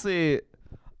 honestly,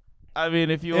 I mean,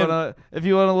 if you wanna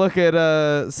look at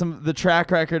the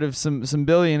track record of some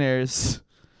billionaires,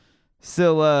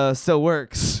 still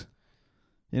works.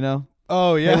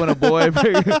 Oh yeah. Hey, when a boy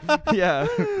yeah.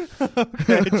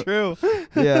 Okay, true.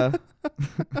 Yeah.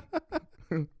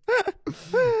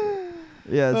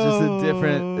 Yeah, it's just a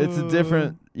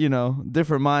different,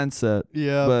 different mindset.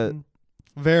 Yeah. But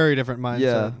very different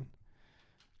mindset.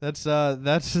 Yeah.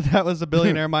 That was a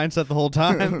billionaire mindset the whole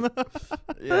time.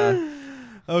 Yeah.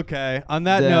 Okay. On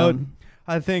that note,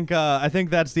 I think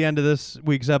that's the end of this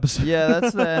week's episode. Yeah,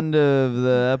 that's the end of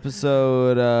the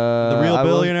episode. The real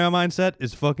billionaire mindset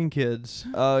is fucking kids.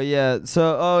 Oh yeah.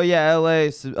 So LA.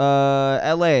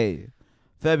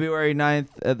 February 9th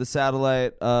at the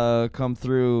Satellite. Come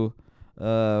through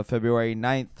February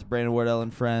 9th. Brandon Wardell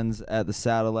and friends at the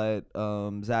Satellite.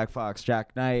 Zach Fox,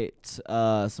 Jack Knight,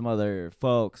 some other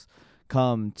folks.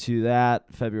 Come to that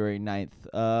February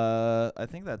 9th. I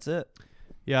think that's it.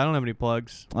 Yeah, I don't have any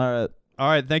plugs. All right. All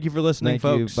right. Thank you for listening,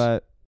 Thank you. folks. Bye.